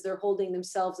because they're holding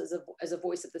themselves as a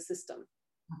voice of the system.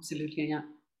 Absolutely, yeah.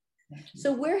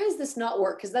 So where has this not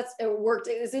worked? Because that's worked.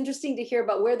 It's interesting to hear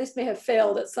about where this may have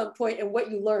failed at some point and what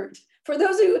you learned. For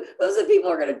those of people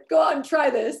who are going to go out and try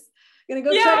this, going to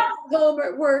go try it at home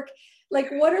or at work, like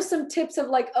what are some tips of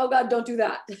like, oh God, don't do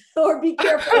that, or be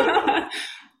careful?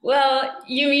 Well,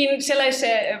 you mean, shall I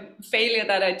share a failure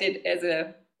that I did as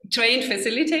a trained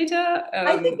facilitator?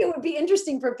 I think it would be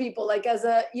interesting for people, like as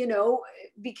a,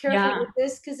 be careful with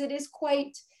this, because it is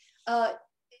quite,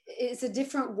 it's a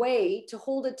different way to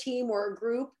hold a team or a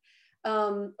group,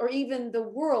 or even the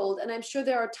world. And I'm sure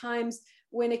there are times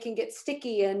when it can get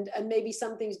sticky and maybe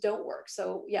some things don't work.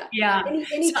 So any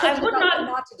so tips about what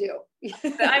not to do?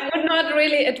 I would not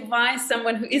really advise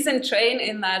someone who isn't trained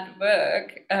in that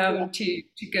work to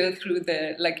go through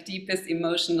the deepest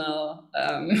emotional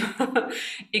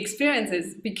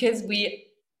experiences, because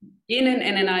in an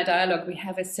NNI dialogue, we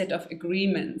have a set of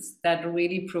agreements that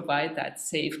really provide that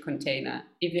safe container.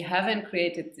 If you haven't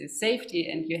created the safety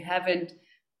and you haven't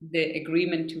the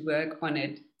agreement to work on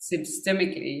it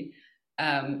systemically,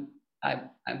 I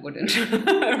wouldn't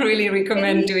really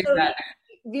recommend doing that.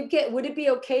 Wiebke, would it be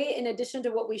okay, in addition to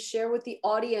what we share with the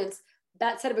audience,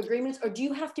 that set of agreements, or do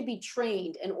you have to be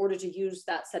trained in order to use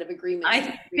that set of agreements?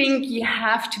 I think you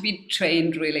have to be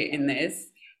trained really in this.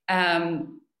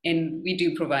 And we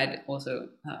do provide also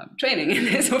training in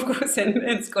this, of course,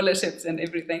 and scholarships and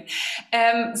everything.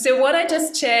 So what I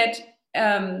just shared,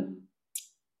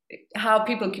 how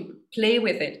people can play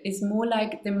with it, is more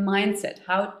like the mindset.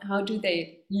 How do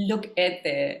they look at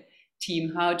their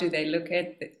team? How do they look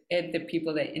at the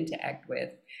people they interact with?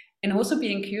 And also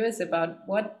being curious about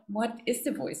what is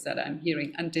the voice that I'm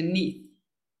hearing underneath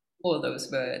all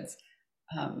those words,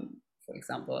 for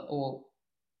example, or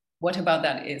what about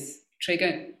that is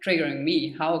triggering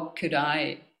me? How could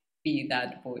I be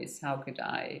that voice? How could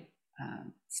I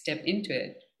step into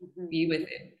it, be with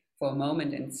it for a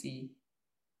moment and see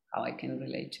how I can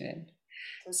relate to it?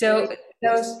 So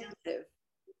those,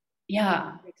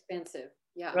 expansive.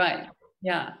 Yeah. Right.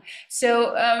 Yeah.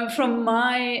 So from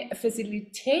my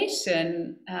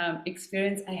facilitation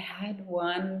experience, I had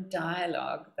one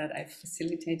dialogue that I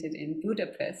facilitated in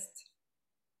Budapest,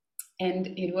 and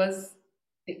it was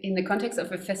in the context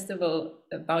of a festival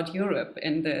about Europe,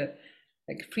 and the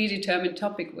predetermined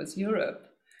topic was Europe.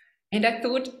 And I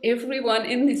thought everyone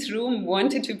in this room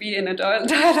wanted to be in a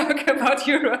dialogue about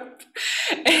Europe.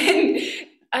 And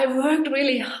I worked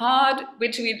really hard,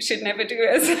 which we should never do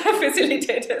as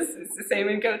facilitators, it's the same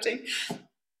in coaching,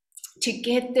 to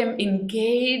get them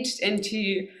engaged and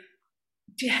to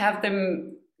have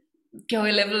them go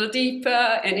a level deeper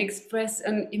and express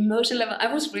an emotional level. I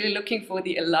was really looking for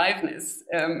the aliveness,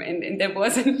 and there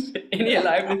wasn't any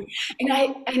aliveness. And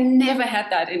I never had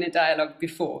that in a dialogue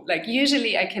before. Like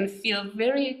usually I can feel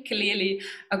very clearly,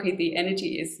 okay, the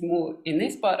energy is more in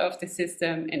this part of the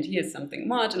system and here's something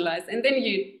marginalized. And then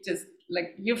you just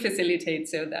you facilitate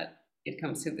so that it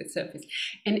comes to the surface.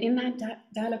 And in that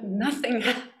dialogue, nothing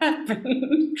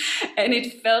happened. And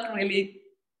it felt really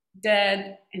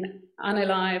dead and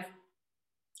unalive.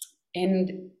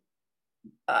 And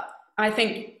I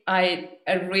think I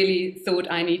really thought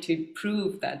I need to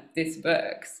prove that this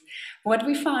works. What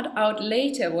we found out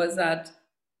later was that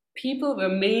people were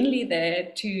mainly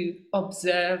there to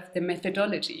observe the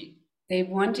methodology. They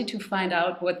wanted to find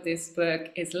out what this work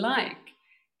is like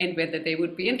and whether they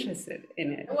would be interested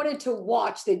in it. They wanted to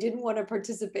watch, they didn't want to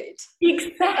participate.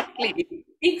 Exactly,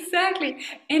 exactly.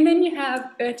 And then you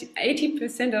have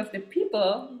 80% of the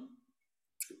people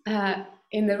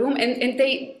in the room, and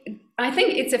I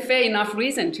think it's a fair enough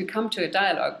reason to come to a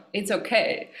dialogue. It's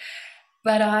okay,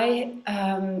 but I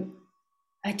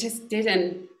just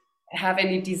didn't have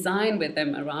any design with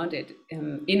them around it.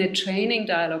 In a training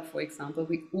dialogue, for example,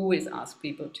 we always ask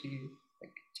people to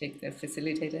take their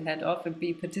facilitator hat off and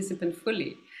be participant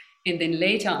fully, and then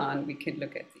later on we could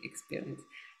look at the experience.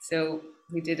 So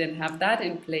we didn't have that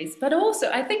in place. But also,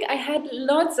 I think I had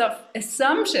lots of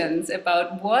assumptions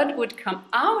about what would come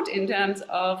out in terms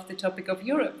of the topic of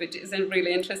Europe, which is a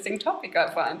really interesting topic,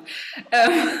 I find.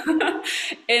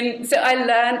 And so I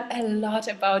learned a lot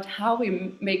about how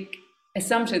we make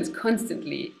assumptions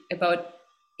constantly about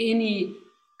any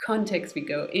context we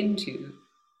go into.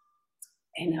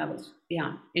 And I was,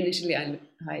 initially I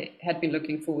had been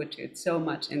looking forward to it so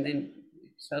much, and then it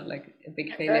felt like a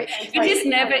big failure. It just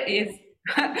never is.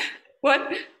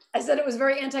 What? I said it was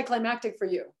very anticlimactic for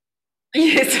you.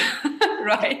 Yes,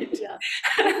 right. Yeah.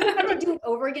 If you had to do it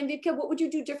over again, Wiebke, what would you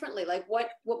do differently? Like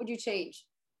what would you change?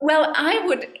 Well, I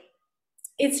would.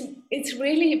 It's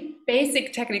really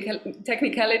basic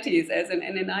technicalities as an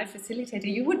NNI facilitator.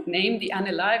 You would name the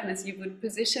unaliveness, you would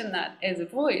position that as a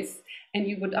voice, and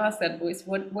you would ask that voice,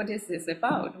 what is this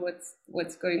about?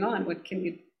 What's going on? What can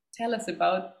you tell us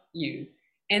about you?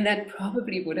 And that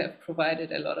probably would have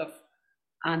provided a lot of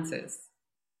answers.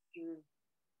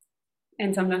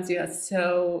 And sometimes you are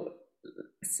so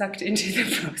sucked into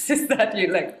the process that you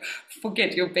like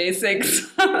forget your basics.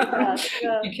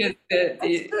 Because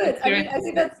that's good. I mean, I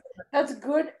think that's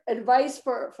good advice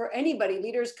for anybody,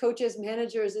 leaders, coaches,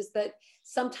 managers, is that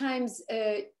sometimes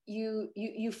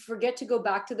you forget to go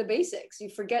back to the basics. You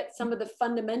forget some of the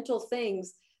fundamental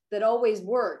things that always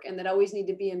work and that always need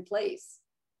to be in place.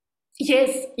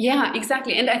 Yes, yeah,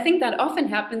 exactly. And I think that often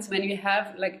happens when you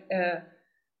have like a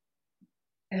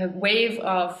wave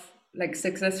of like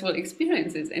successful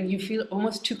experiences and you feel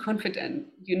almost too confident.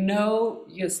 You know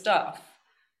your stuff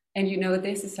and you know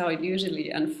this is how it usually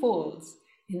unfolds.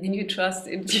 And then you trust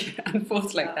it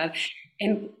unfolds like that.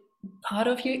 And part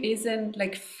of you isn't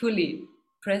like fully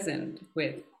present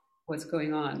with what's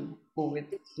going on or with.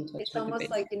 It's almost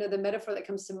like, you know, the metaphor that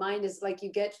comes to mind is like you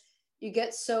get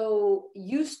so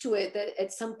used to it that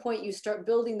at some point you start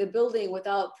building the building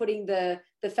without putting the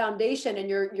foundation, and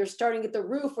you're starting at the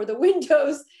roof or the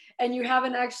windows, and you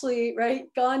haven't actually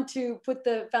gone to put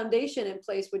the foundation in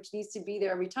place, which needs to be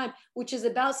there every time, which is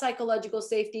about psychological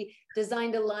safety,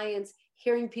 designed alliance,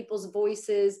 hearing people's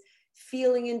voices,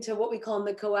 feeling into what we call in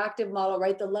the coactive model,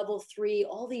 right? The level 3,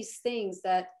 all these things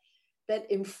that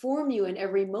inform you in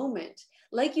every moment.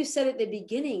 Like you said at the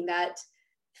beginning, that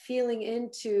feeling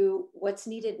into what's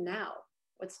needed now,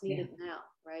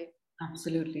 right?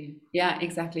 Absolutely. Yeah,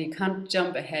 exactly. You can't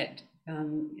jump ahead.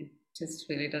 It just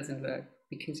really doesn't work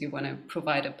because you want to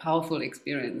provide a powerful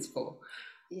experience for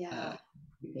people.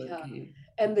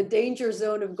 And the danger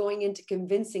zone of going into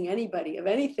convincing anybody of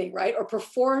anything, right? Or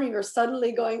performing, or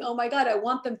suddenly going, oh my God, I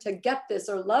want them to get this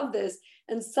or love this.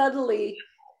 And suddenly,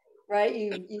 right,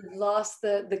 you've lost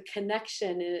the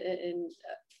connection in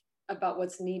about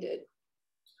what's needed.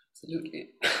 Absolutely.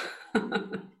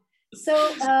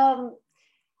 So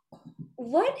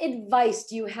what advice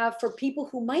do you have for people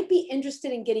who might be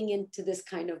interested in getting into this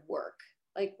kind of work?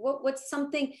 Like what's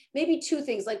something, maybe 2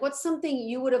 things, like what's something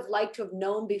you would have liked to have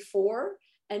known before,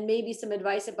 and maybe some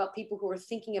advice about people who are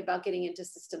thinking about getting into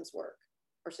systems work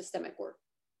or systemic work?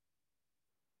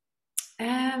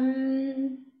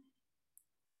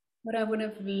 What I would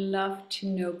have loved to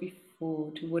know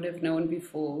before,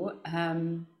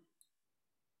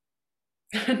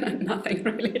 nothing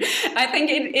really. I think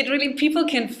it really, people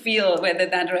can feel whether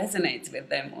that resonates with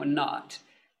them or not.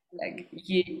 Like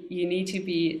you need to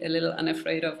be a little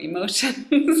unafraid of emotions.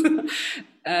 You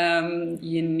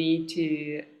need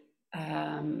to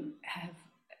have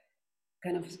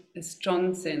kind of a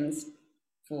strong sense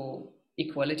for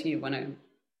equality. You want to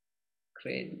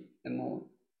create a more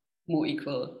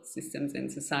equal systems in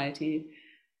society.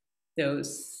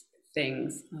 Those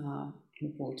things are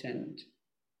important.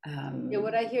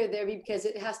 What I hear there, because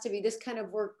it has to be, this kind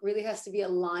of work really has to be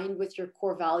aligned with your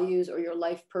core values or your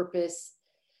life purpose.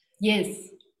 Yes.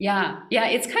 Yeah.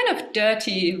 It's kind of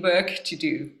dirty work to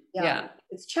do. Yeah.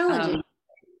 It's challenging.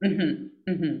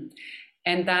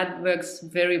 And that works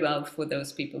very well for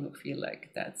those people who feel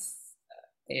like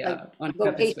they are on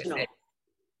purpose with it.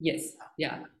 Yes.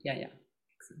 Yeah.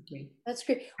 Exactly. That's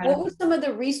great. What were some of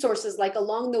the resources like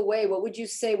along the way? What would you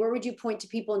say? Where would you point to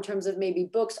people in terms of maybe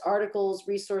books, articles,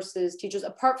 resources, teachers,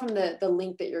 apart from the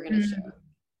link that you're going to share?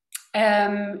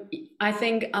 I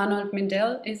think Arnold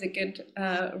Mindell is a good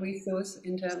resource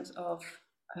in terms of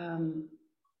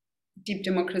deep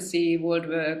democracy, world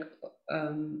work,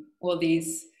 all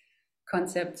these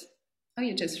concepts. Oh,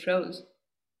 you just froze.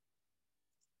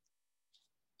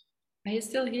 Are you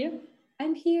still here?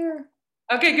 I'm here.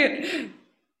 Okay, good.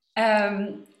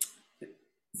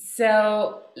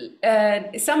 So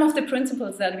some of the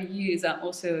principles that we use are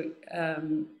also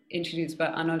introduced by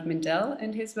Arnold Mindell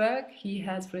in his work. He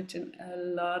has written a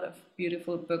lot of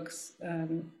beautiful books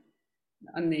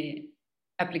the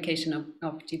application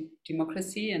of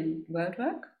democracy and world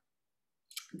work.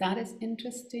 That is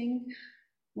interesting.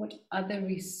 What other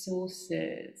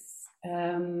resources?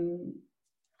 I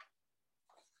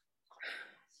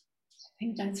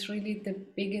think that's really the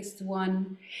biggest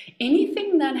one.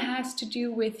 Anything that has to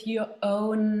do with your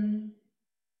own,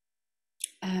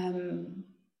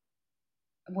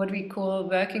 what we call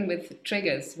working with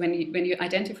triggers. When you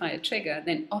identify a trigger,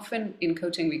 then often in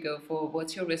coaching we go for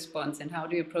what's your response and how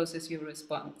do you process your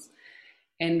response.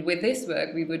 And with this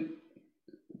work, we would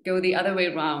go the other way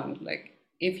around. Like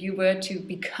if you were to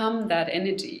become that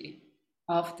energy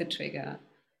of the trigger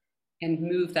and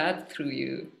move that through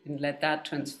you and let that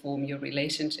transform your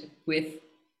relationship with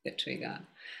the trigger,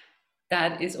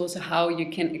 that is also how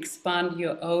you can expand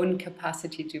your own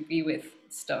capacity to be with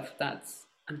stuff that's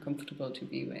uncomfortable to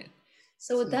be with.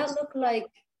 So would that look like,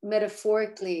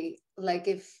 metaphorically, like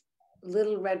if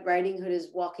Little Red Riding Hood is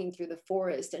walking through the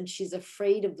forest and she's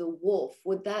afraid of the wolf,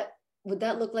 would that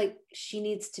look like she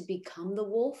needs to become the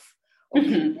wolf,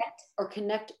 or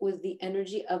connect with the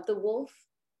energy of the wolf?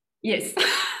 Yes.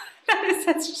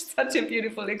 That is such a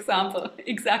beautiful example.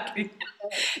 Exactly.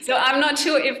 So I'm not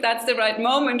sure if that's the right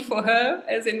moment for her,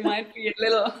 as it might be a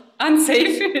little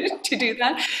unsafe to do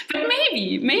that. But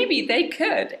maybe they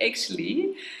could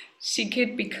actually, she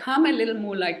could become a little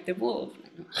more like the wolf.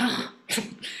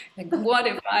 Like, what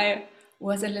if I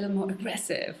was a little more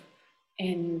aggressive?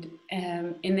 And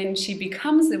then she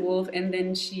becomes the wolf, and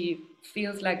then she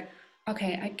feels like,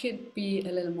 okay, I could be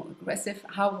a little more aggressive.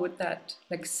 How would that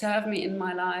like serve me in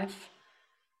my life?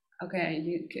 Okay,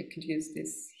 you could use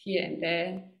this here and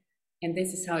there, and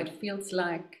this is how it feels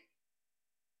like.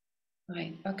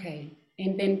 Right, okay.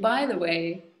 And then, by the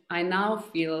way, I now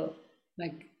feel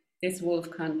like this wolf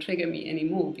can't trigger me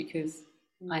anymore because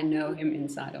I know him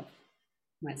inside of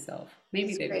myself.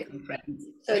 Maybe they become friends.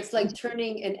 So it's like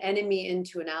turning an enemy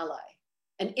into an ally,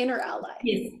 an inner ally.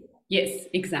 Yes,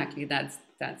 exactly. That's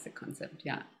the concept.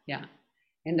 Yeah.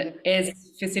 And as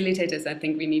facilitators, I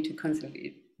think we need to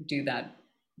constantly do that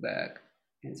work.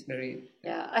 It's very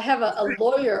I have a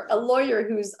lawyer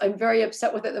who's I'm very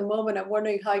upset with at the moment. I'm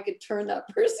wondering how I could turn that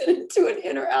person into an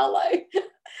inner ally.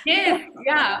 Yes,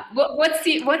 yeah. What's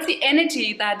the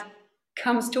energy that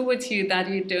comes towards you that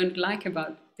you don't like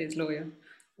about this lawyer?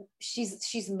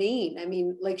 She's mean. I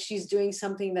mean, like she's doing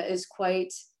something that is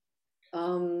quite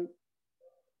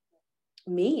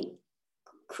mean,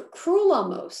 cruel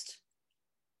almost.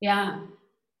 Yeah,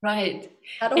 right.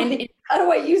 How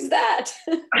do I use that?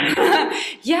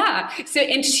 Yeah. So,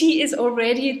 and she is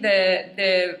already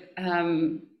the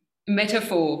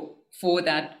metaphor for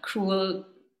that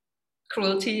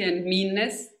cruelty and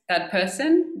meanness. That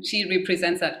person, she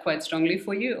represents that quite strongly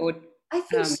for you, or I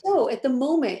think so. At the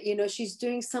moment, she's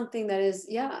doing something that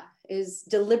is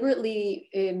deliberately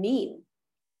mean.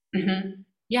 Mm-hmm.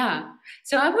 Yeah.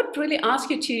 So I would really ask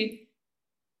you to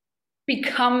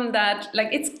become that. Like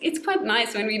it's quite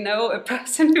nice when we know a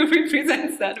person who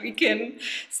represents that. We can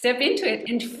step into it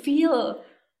and feel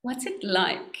what's it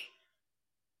like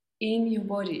in your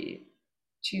body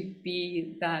to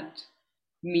be that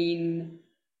mean,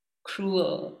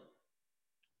 cruel.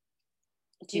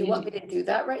 Do you want me to do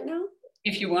that right now?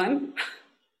 If you want.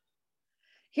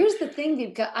 Here's the thing,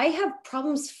 Wiebke, I have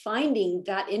problems finding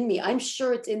that in me. I'm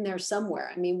sure it's in there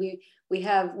somewhere. I mean, we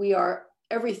are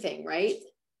everything, right?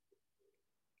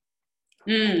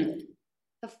 I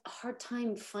have a hard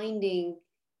time finding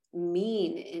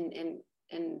mean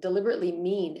and deliberately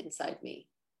mean inside me.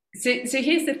 So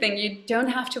here's the thing, you don't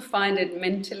have to find it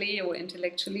mentally or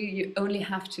intellectually, you only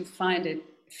have to find it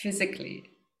physically.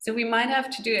 So we might have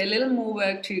to do a little more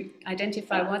work to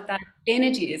identify what that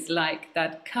energy is like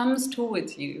that comes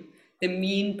towards you, the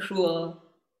mean, cruel.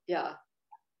 Yeah.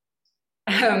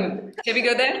 Shall we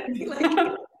go there?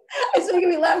 It's making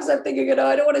me laugh because I'm thinking,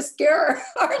 I don't want to scare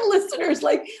our listeners.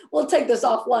 Like, we'll take this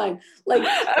offline. Like,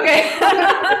 okay.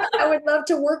 I would love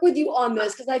to work with you on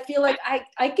this because I feel like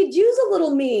I could use a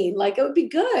little mean. Like, it would be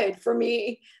good for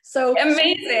me. So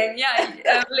amazing.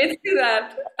 Yeah. Let's do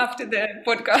that after the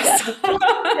podcast.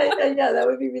 Yeah, that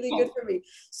would be really good for me.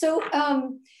 So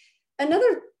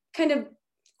another kind of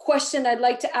question I'd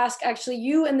like to ask actually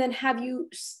you, and then have you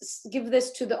give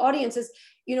this to the audience is,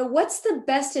 what's the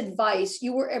best advice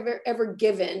you were ever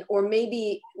given, or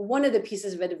maybe one of the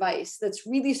pieces of advice that's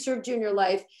really served you in your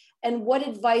life? And what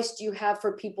advice do you have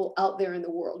for people out there in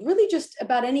the world? Really just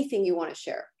about anything you want to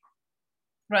share.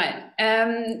 Right.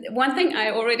 One thing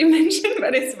I already mentioned,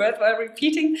 but it's worthwhile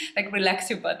repeating, like relax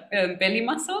your belly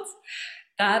muscles.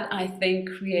 That I think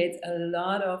creates a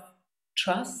lot of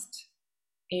trust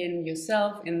in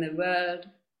yourself, in the world,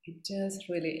 It just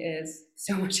really is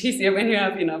so much easier when you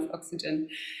have enough oxygen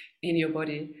in your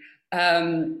body.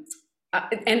 And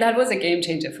that was a game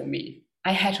changer for me.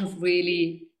 I had to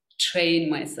really train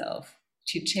myself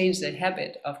to change the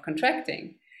habit of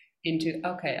contracting into,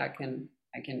 okay, I can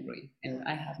breathe and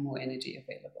I have more energy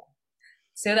available.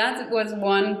 So that was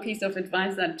one piece of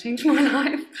advice that changed my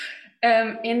life.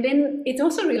 And then it's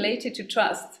also related to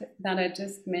trust that I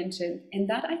just mentioned. And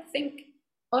that I think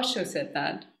Osho said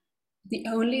that the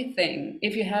only thing,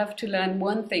 if you have to learn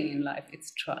one thing in life,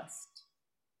 it's trust.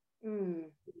 And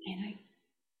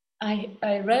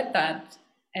I read that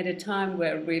at a time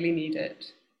where I really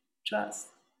needed trust.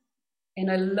 And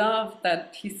I love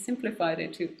that he simplified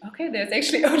it to, okay, there's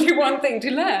actually only one thing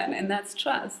to learn, and that's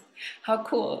trust. How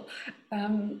cool.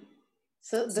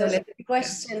 So the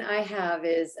question I have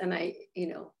is, and I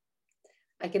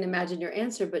can imagine your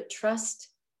answer, but trust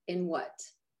in what?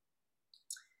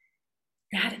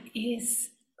 That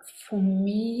is, for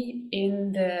me,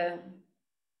 in the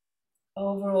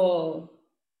overall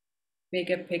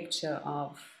bigger picture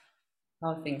of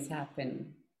how things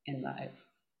happen in life.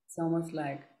 It's almost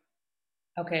like,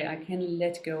 okay, I can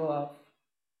let go of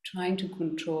trying to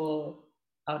control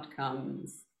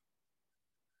outcomes,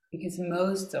 because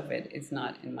most of it is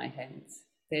not in my hands.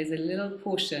 There's a little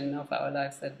portion of our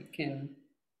lives that we can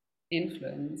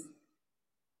influence,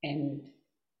 and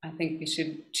I think we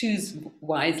should choose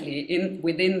wisely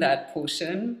within that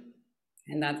portion,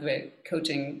 and that's where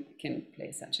coaching can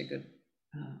play such a good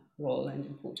role and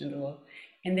important role.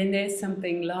 And then there's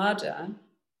something larger,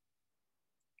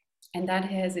 and that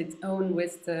has its own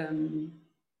wisdom.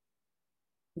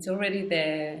 It's already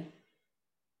there.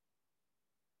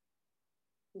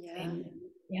 And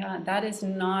that is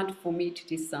not for me to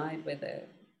decide whether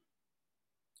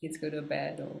it's good or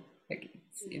bad, or like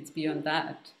it's beyond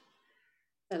that.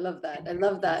 I love that. I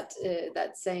love that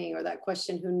that saying or that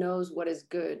question, who knows what is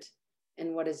good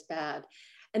and what is bad?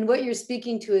 And what you're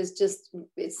speaking to is just,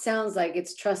 it sounds like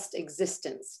it's trust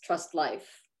existence, trust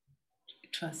life.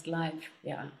 Trust life,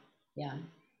 yeah.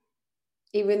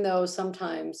 Even though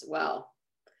sometimes, wow,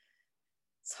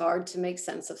 it's hard to make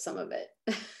sense of some of it.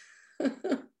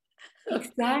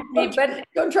 Exactly, but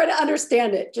don't try to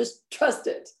understand it, just trust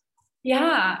it.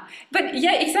 Yeah, but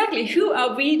exactly. Who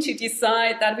are we to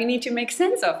decide that we need to make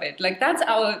sense of it? Like, that's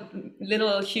our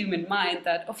little human mind,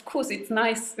 that of course it's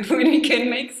nice when we can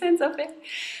make sense of it.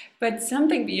 But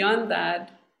something beyond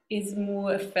that is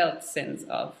more a felt sense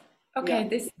of, okay,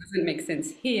 this doesn't make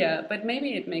sense here, but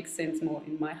maybe it makes sense more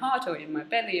in my heart or in my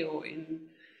belly or in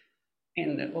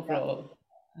the overall.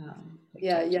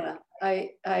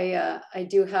 I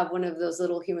do have one of those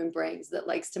little human brains that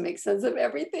likes to make sense of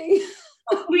everything.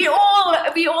 We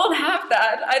all have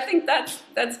that. I think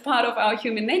that's part of our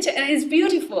human nature, and it's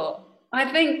beautiful.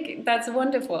 I think that's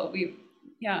wonderful.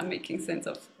 Making sense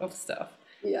of stuff.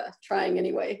 Yeah, trying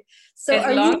anyway. So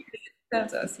as long as it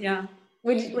serves us,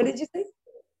 What did you say?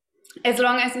 As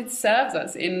long as it serves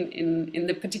us in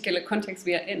the particular context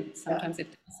we are in. Sometimes it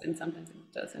does, and sometimes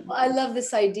it doesn't. Well, I love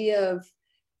this idea of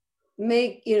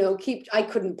I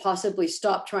couldn't possibly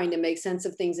stop trying to make sense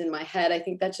of things in my head. I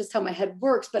think that's just how my head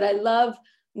works, but I love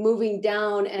moving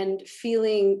down and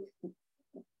feeling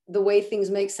the way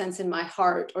things make sense in my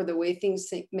heart, or the way things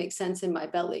make sense in my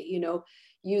belly,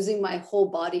 using my whole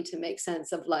body to make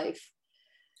sense of life.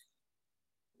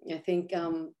 I think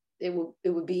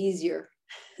it would be easier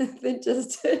than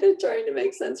just trying to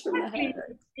make sense from the head.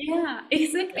 Yeah,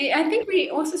 exactly. I think we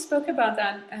also spoke about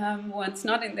that once,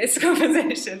 not in this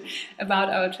conversation, about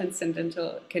our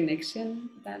transcendental connection,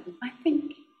 that I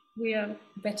think we are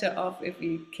better off if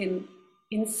we can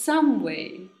in some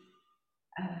way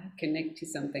connect to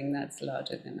something that's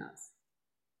larger than us.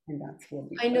 And that's what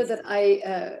we know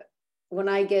that when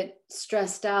I get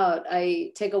stressed out,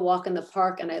 I take a walk in the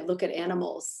park and I look at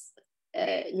animals,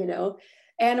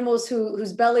 animals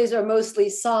whose bellies are mostly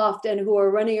soft and who are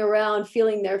running around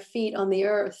feeling their feet on the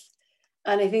earth.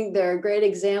 And I think they're a great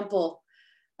example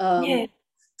to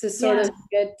sort of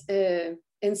get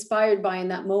inspired by in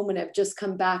that moment of just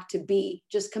come back to being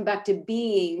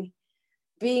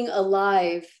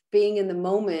alive, being in the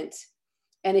moment.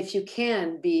 And if you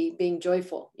can, being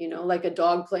joyful, like a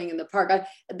dog playing in the park.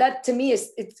 That to me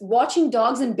it's watching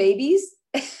dogs and babies.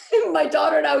 My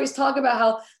daughter and I always talk about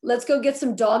how let's go get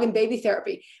some dog and baby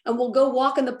therapy, and we'll go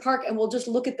walk in the park and we'll just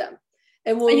look at them,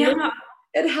 and we'll look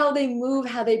at how they move,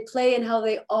 how they play, and how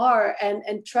they are,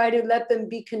 and try to let them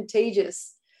be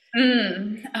contagious.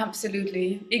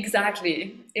 Absolutely,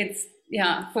 exactly. It's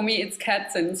for me it's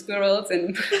cats and squirrels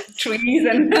and trees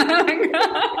and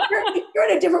you're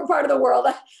in a different part of the world.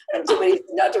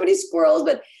 Not too many squirrels,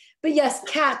 but yes,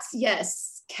 cats.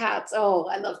 Yes, cats. Oh,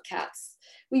 I love cats.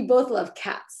 We both love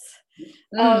cats.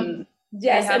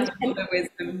 Yes, and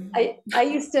I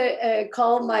used to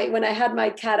call when I had my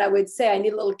cat, I would say I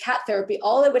need a little cat therapy.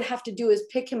 All I would have to do is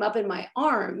pick him up in my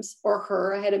arms, or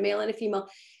her. I had a male and a female.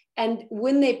 And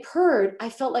when they purred, I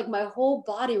felt like my whole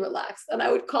body relaxed, and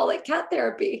I would call it cat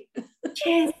therapy.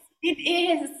 Yes, it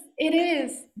is. It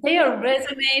is. They are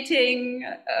resonating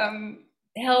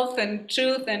health and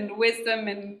truth and wisdom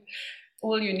and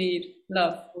all you need.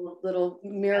 Love. Little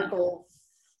miracle,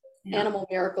 animal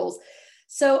miracles.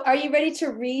 So are you ready to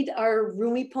read our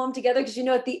Rumi poem together? Because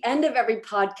at the end of every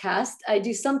podcast, I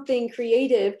do something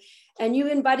creative, and you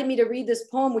invited me to read this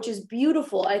poem, which is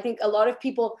beautiful. I think a lot of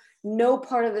people know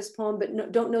part of this poem,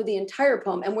 but don't know the entire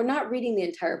poem. And we're not reading the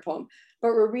entire poem,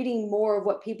 but we're reading more of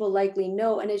what people likely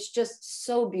know. And it's just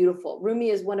so beautiful.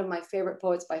 Rumi is one of my favorite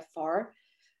poets by far.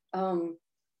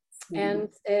 And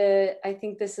I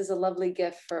think this is a lovely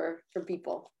gift for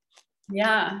people.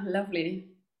 Yeah, lovely.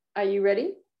 Are you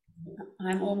ready?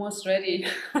 I'm almost ready.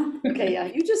 Okay, yeah,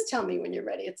 you just tell me when you're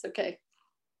ready. It's okay.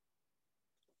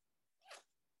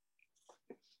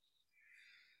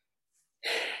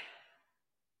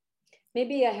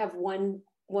 Maybe I have one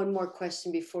more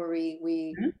question before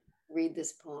we read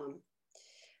this poem.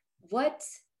 What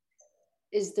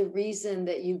is the reason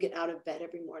that you get out of bed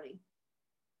every morning?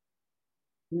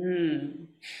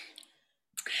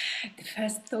 The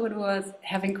first thought was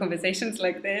having conversations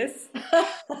like this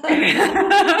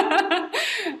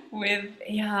with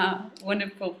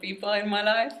wonderful people in my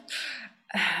life.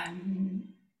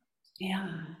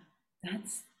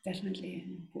 That's definitely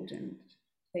an important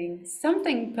thing.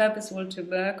 Something purposeful to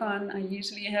work on. I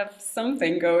usually have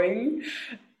something going,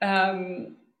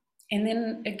 and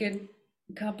then a good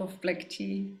cup of black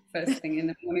tea first thing in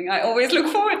the morning. I always look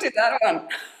forward to that one.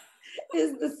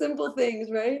 Is the simple things,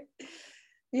 right?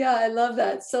 Yeah, I love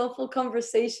that. Soulful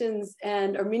conversations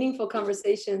or meaningful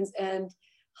conversations and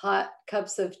hot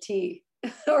cups of tea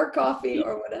or coffee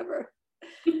or whatever.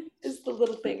 Just the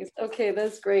little things. Okay,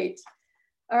 that's great.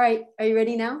 All right, are you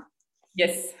ready now?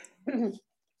 Yes. All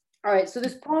right, so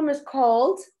this poem is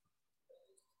called,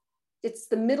 it's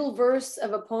the middle verse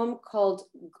of a poem called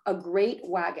A Great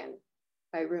Wagon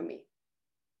by Rumi.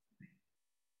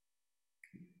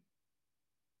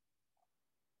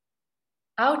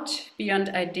 Out beyond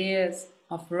ideas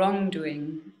of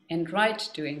wrongdoing and right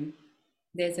doing,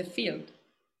 there's a field.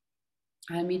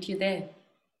 I'll meet you there.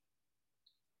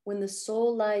 When the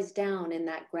soul lies down in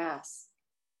that grass,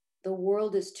 the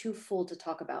world is too full to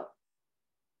talk about.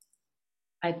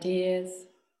 Ideas,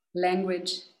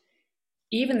 language,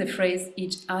 even the phrase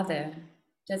each other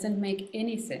doesn't make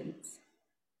any sense.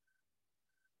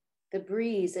 The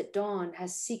breeze at dawn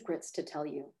has secrets to tell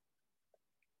you.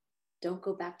 Don't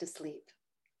go back to sleep.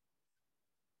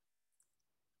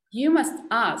 You must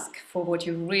ask for what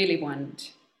you really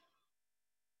want.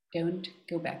 Don't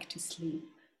go back to sleep.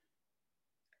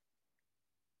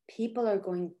 People are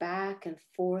going back and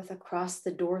forth across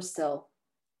the doorsill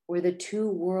where the two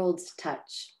worlds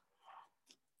touch.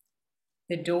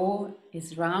 The door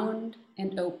is round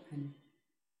and open.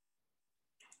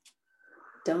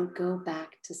 Don't go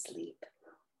back to sleep.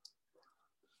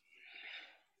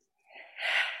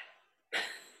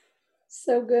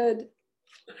 So good.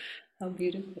 How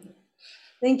beautiful.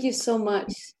 Thank you so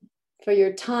much for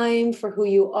your time, for who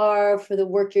you are, for the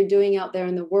work you're doing out there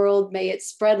in the world. May it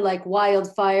spread like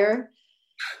wildfire.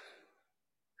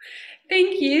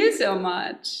 Thank you so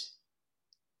much.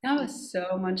 That was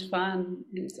so much fun.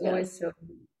 It's always so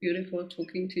beautiful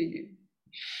talking to you.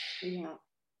 Yeah.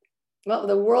 Well,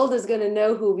 the world is going to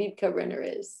know who Wiebke Renner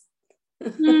is.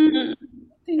 Thank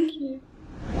you.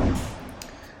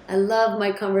 I love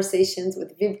my conversations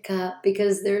with Wiebke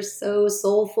because they're so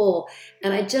soulful.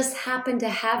 And I just happened to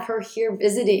have her here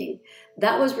visiting.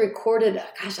 That was recorded,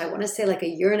 I want to say like a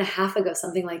year and a half ago,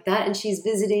 something like that. And she's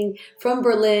visiting from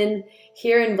Berlin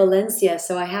here in Valencia.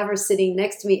 So I have her sitting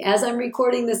next to me as I'm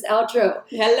recording this outro.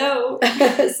 Hello.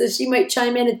 So she might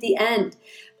chime in at the end.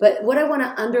 But what I want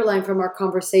to underline from our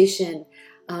conversation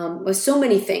was so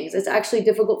many things. It's actually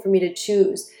difficult for me to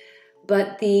choose.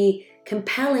 But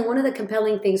one of the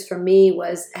compelling things for me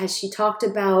was as she talked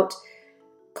about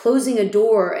closing a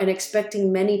door and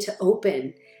expecting many to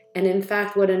open. And in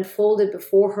fact, what unfolded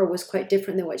before her was quite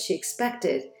different than what she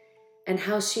expected, and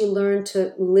how she learned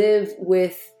to live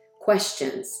with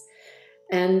questions.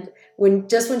 And when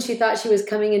she thought she was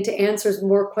coming into answers,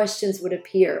 more questions would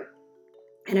appear.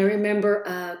 And I remember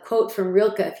a quote from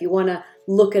Rilke, if you want to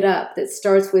look it up, that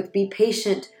starts with, "Be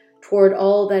patient toward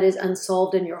all that is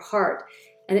unsolved in your heart."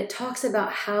 And it talks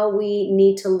about how we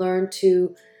need to learn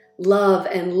to love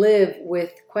and live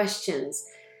with questions.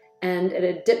 And at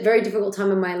a very difficult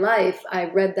time in my life, I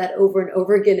read that over and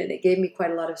over again, and it gave me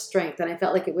quite a lot of strength. And I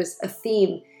felt like it was a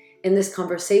theme in this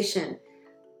conversation,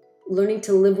 learning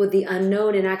to live with the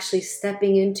unknown and actually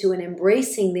stepping into and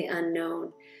embracing the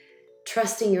unknown,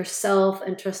 trusting yourself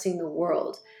and trusting the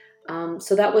world.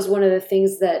 So that was one of the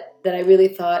things that I really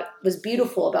thought was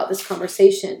beautiful about this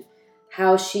conversation,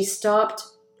 how she stopped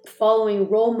following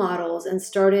role models and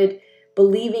started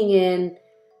believing in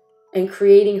and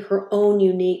creating her own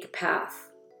unique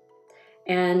path.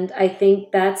 And I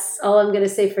think that's all I'm going to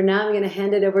say for now. I'm going to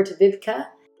hand it over to Wiebke.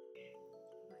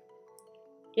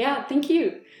 Yeah, thank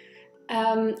you.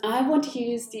 I want to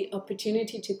use the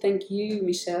opportunity to thank you,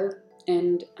 Michelle,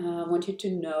 and I want you to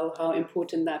know how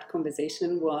important that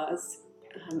conversation was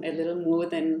a little more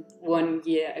than 1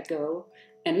 year ago.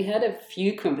 And we had a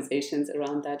few conversations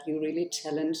around that. You really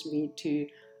challenged me to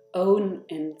own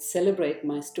and celebrate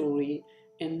my story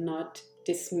and not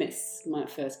dismiss my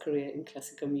first career in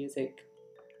classical music.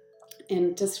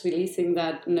 And just releasing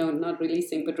that, no, not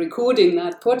releasing, but recording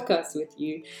that podcast with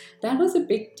you, that was a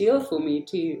big deal for me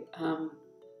to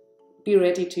be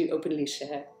ready to openly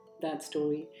share that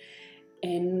story.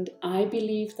 And I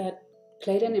believe that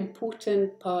played an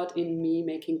important part in me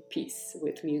making peace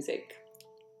with music.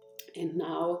 And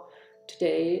now,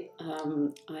 today,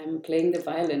 I'm playing the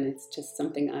violin. It's just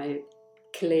something I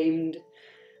claimed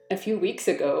a few weeks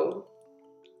ago.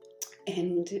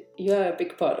 And you're a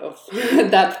big part of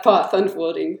that path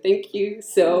unfolding. Thank you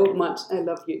so much. I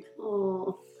love you.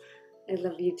 Oh, I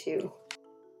love you too.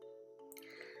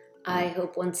 I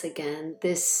hope once again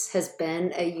this has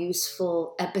been a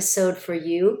useful episode for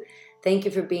you. Thank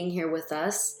you for being here with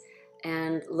us.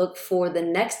 And look for the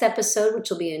next episode, which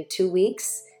will be in 2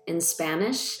 weeks in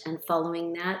Spanish, and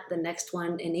following that, the next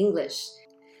one in English.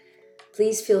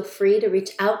 Please feel free to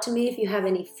reach out to me if you have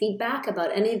any feedback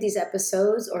about any of these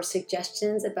episodes or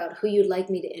suggestions about who you'd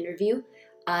like me to interview.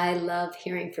 I love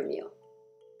hearing from you.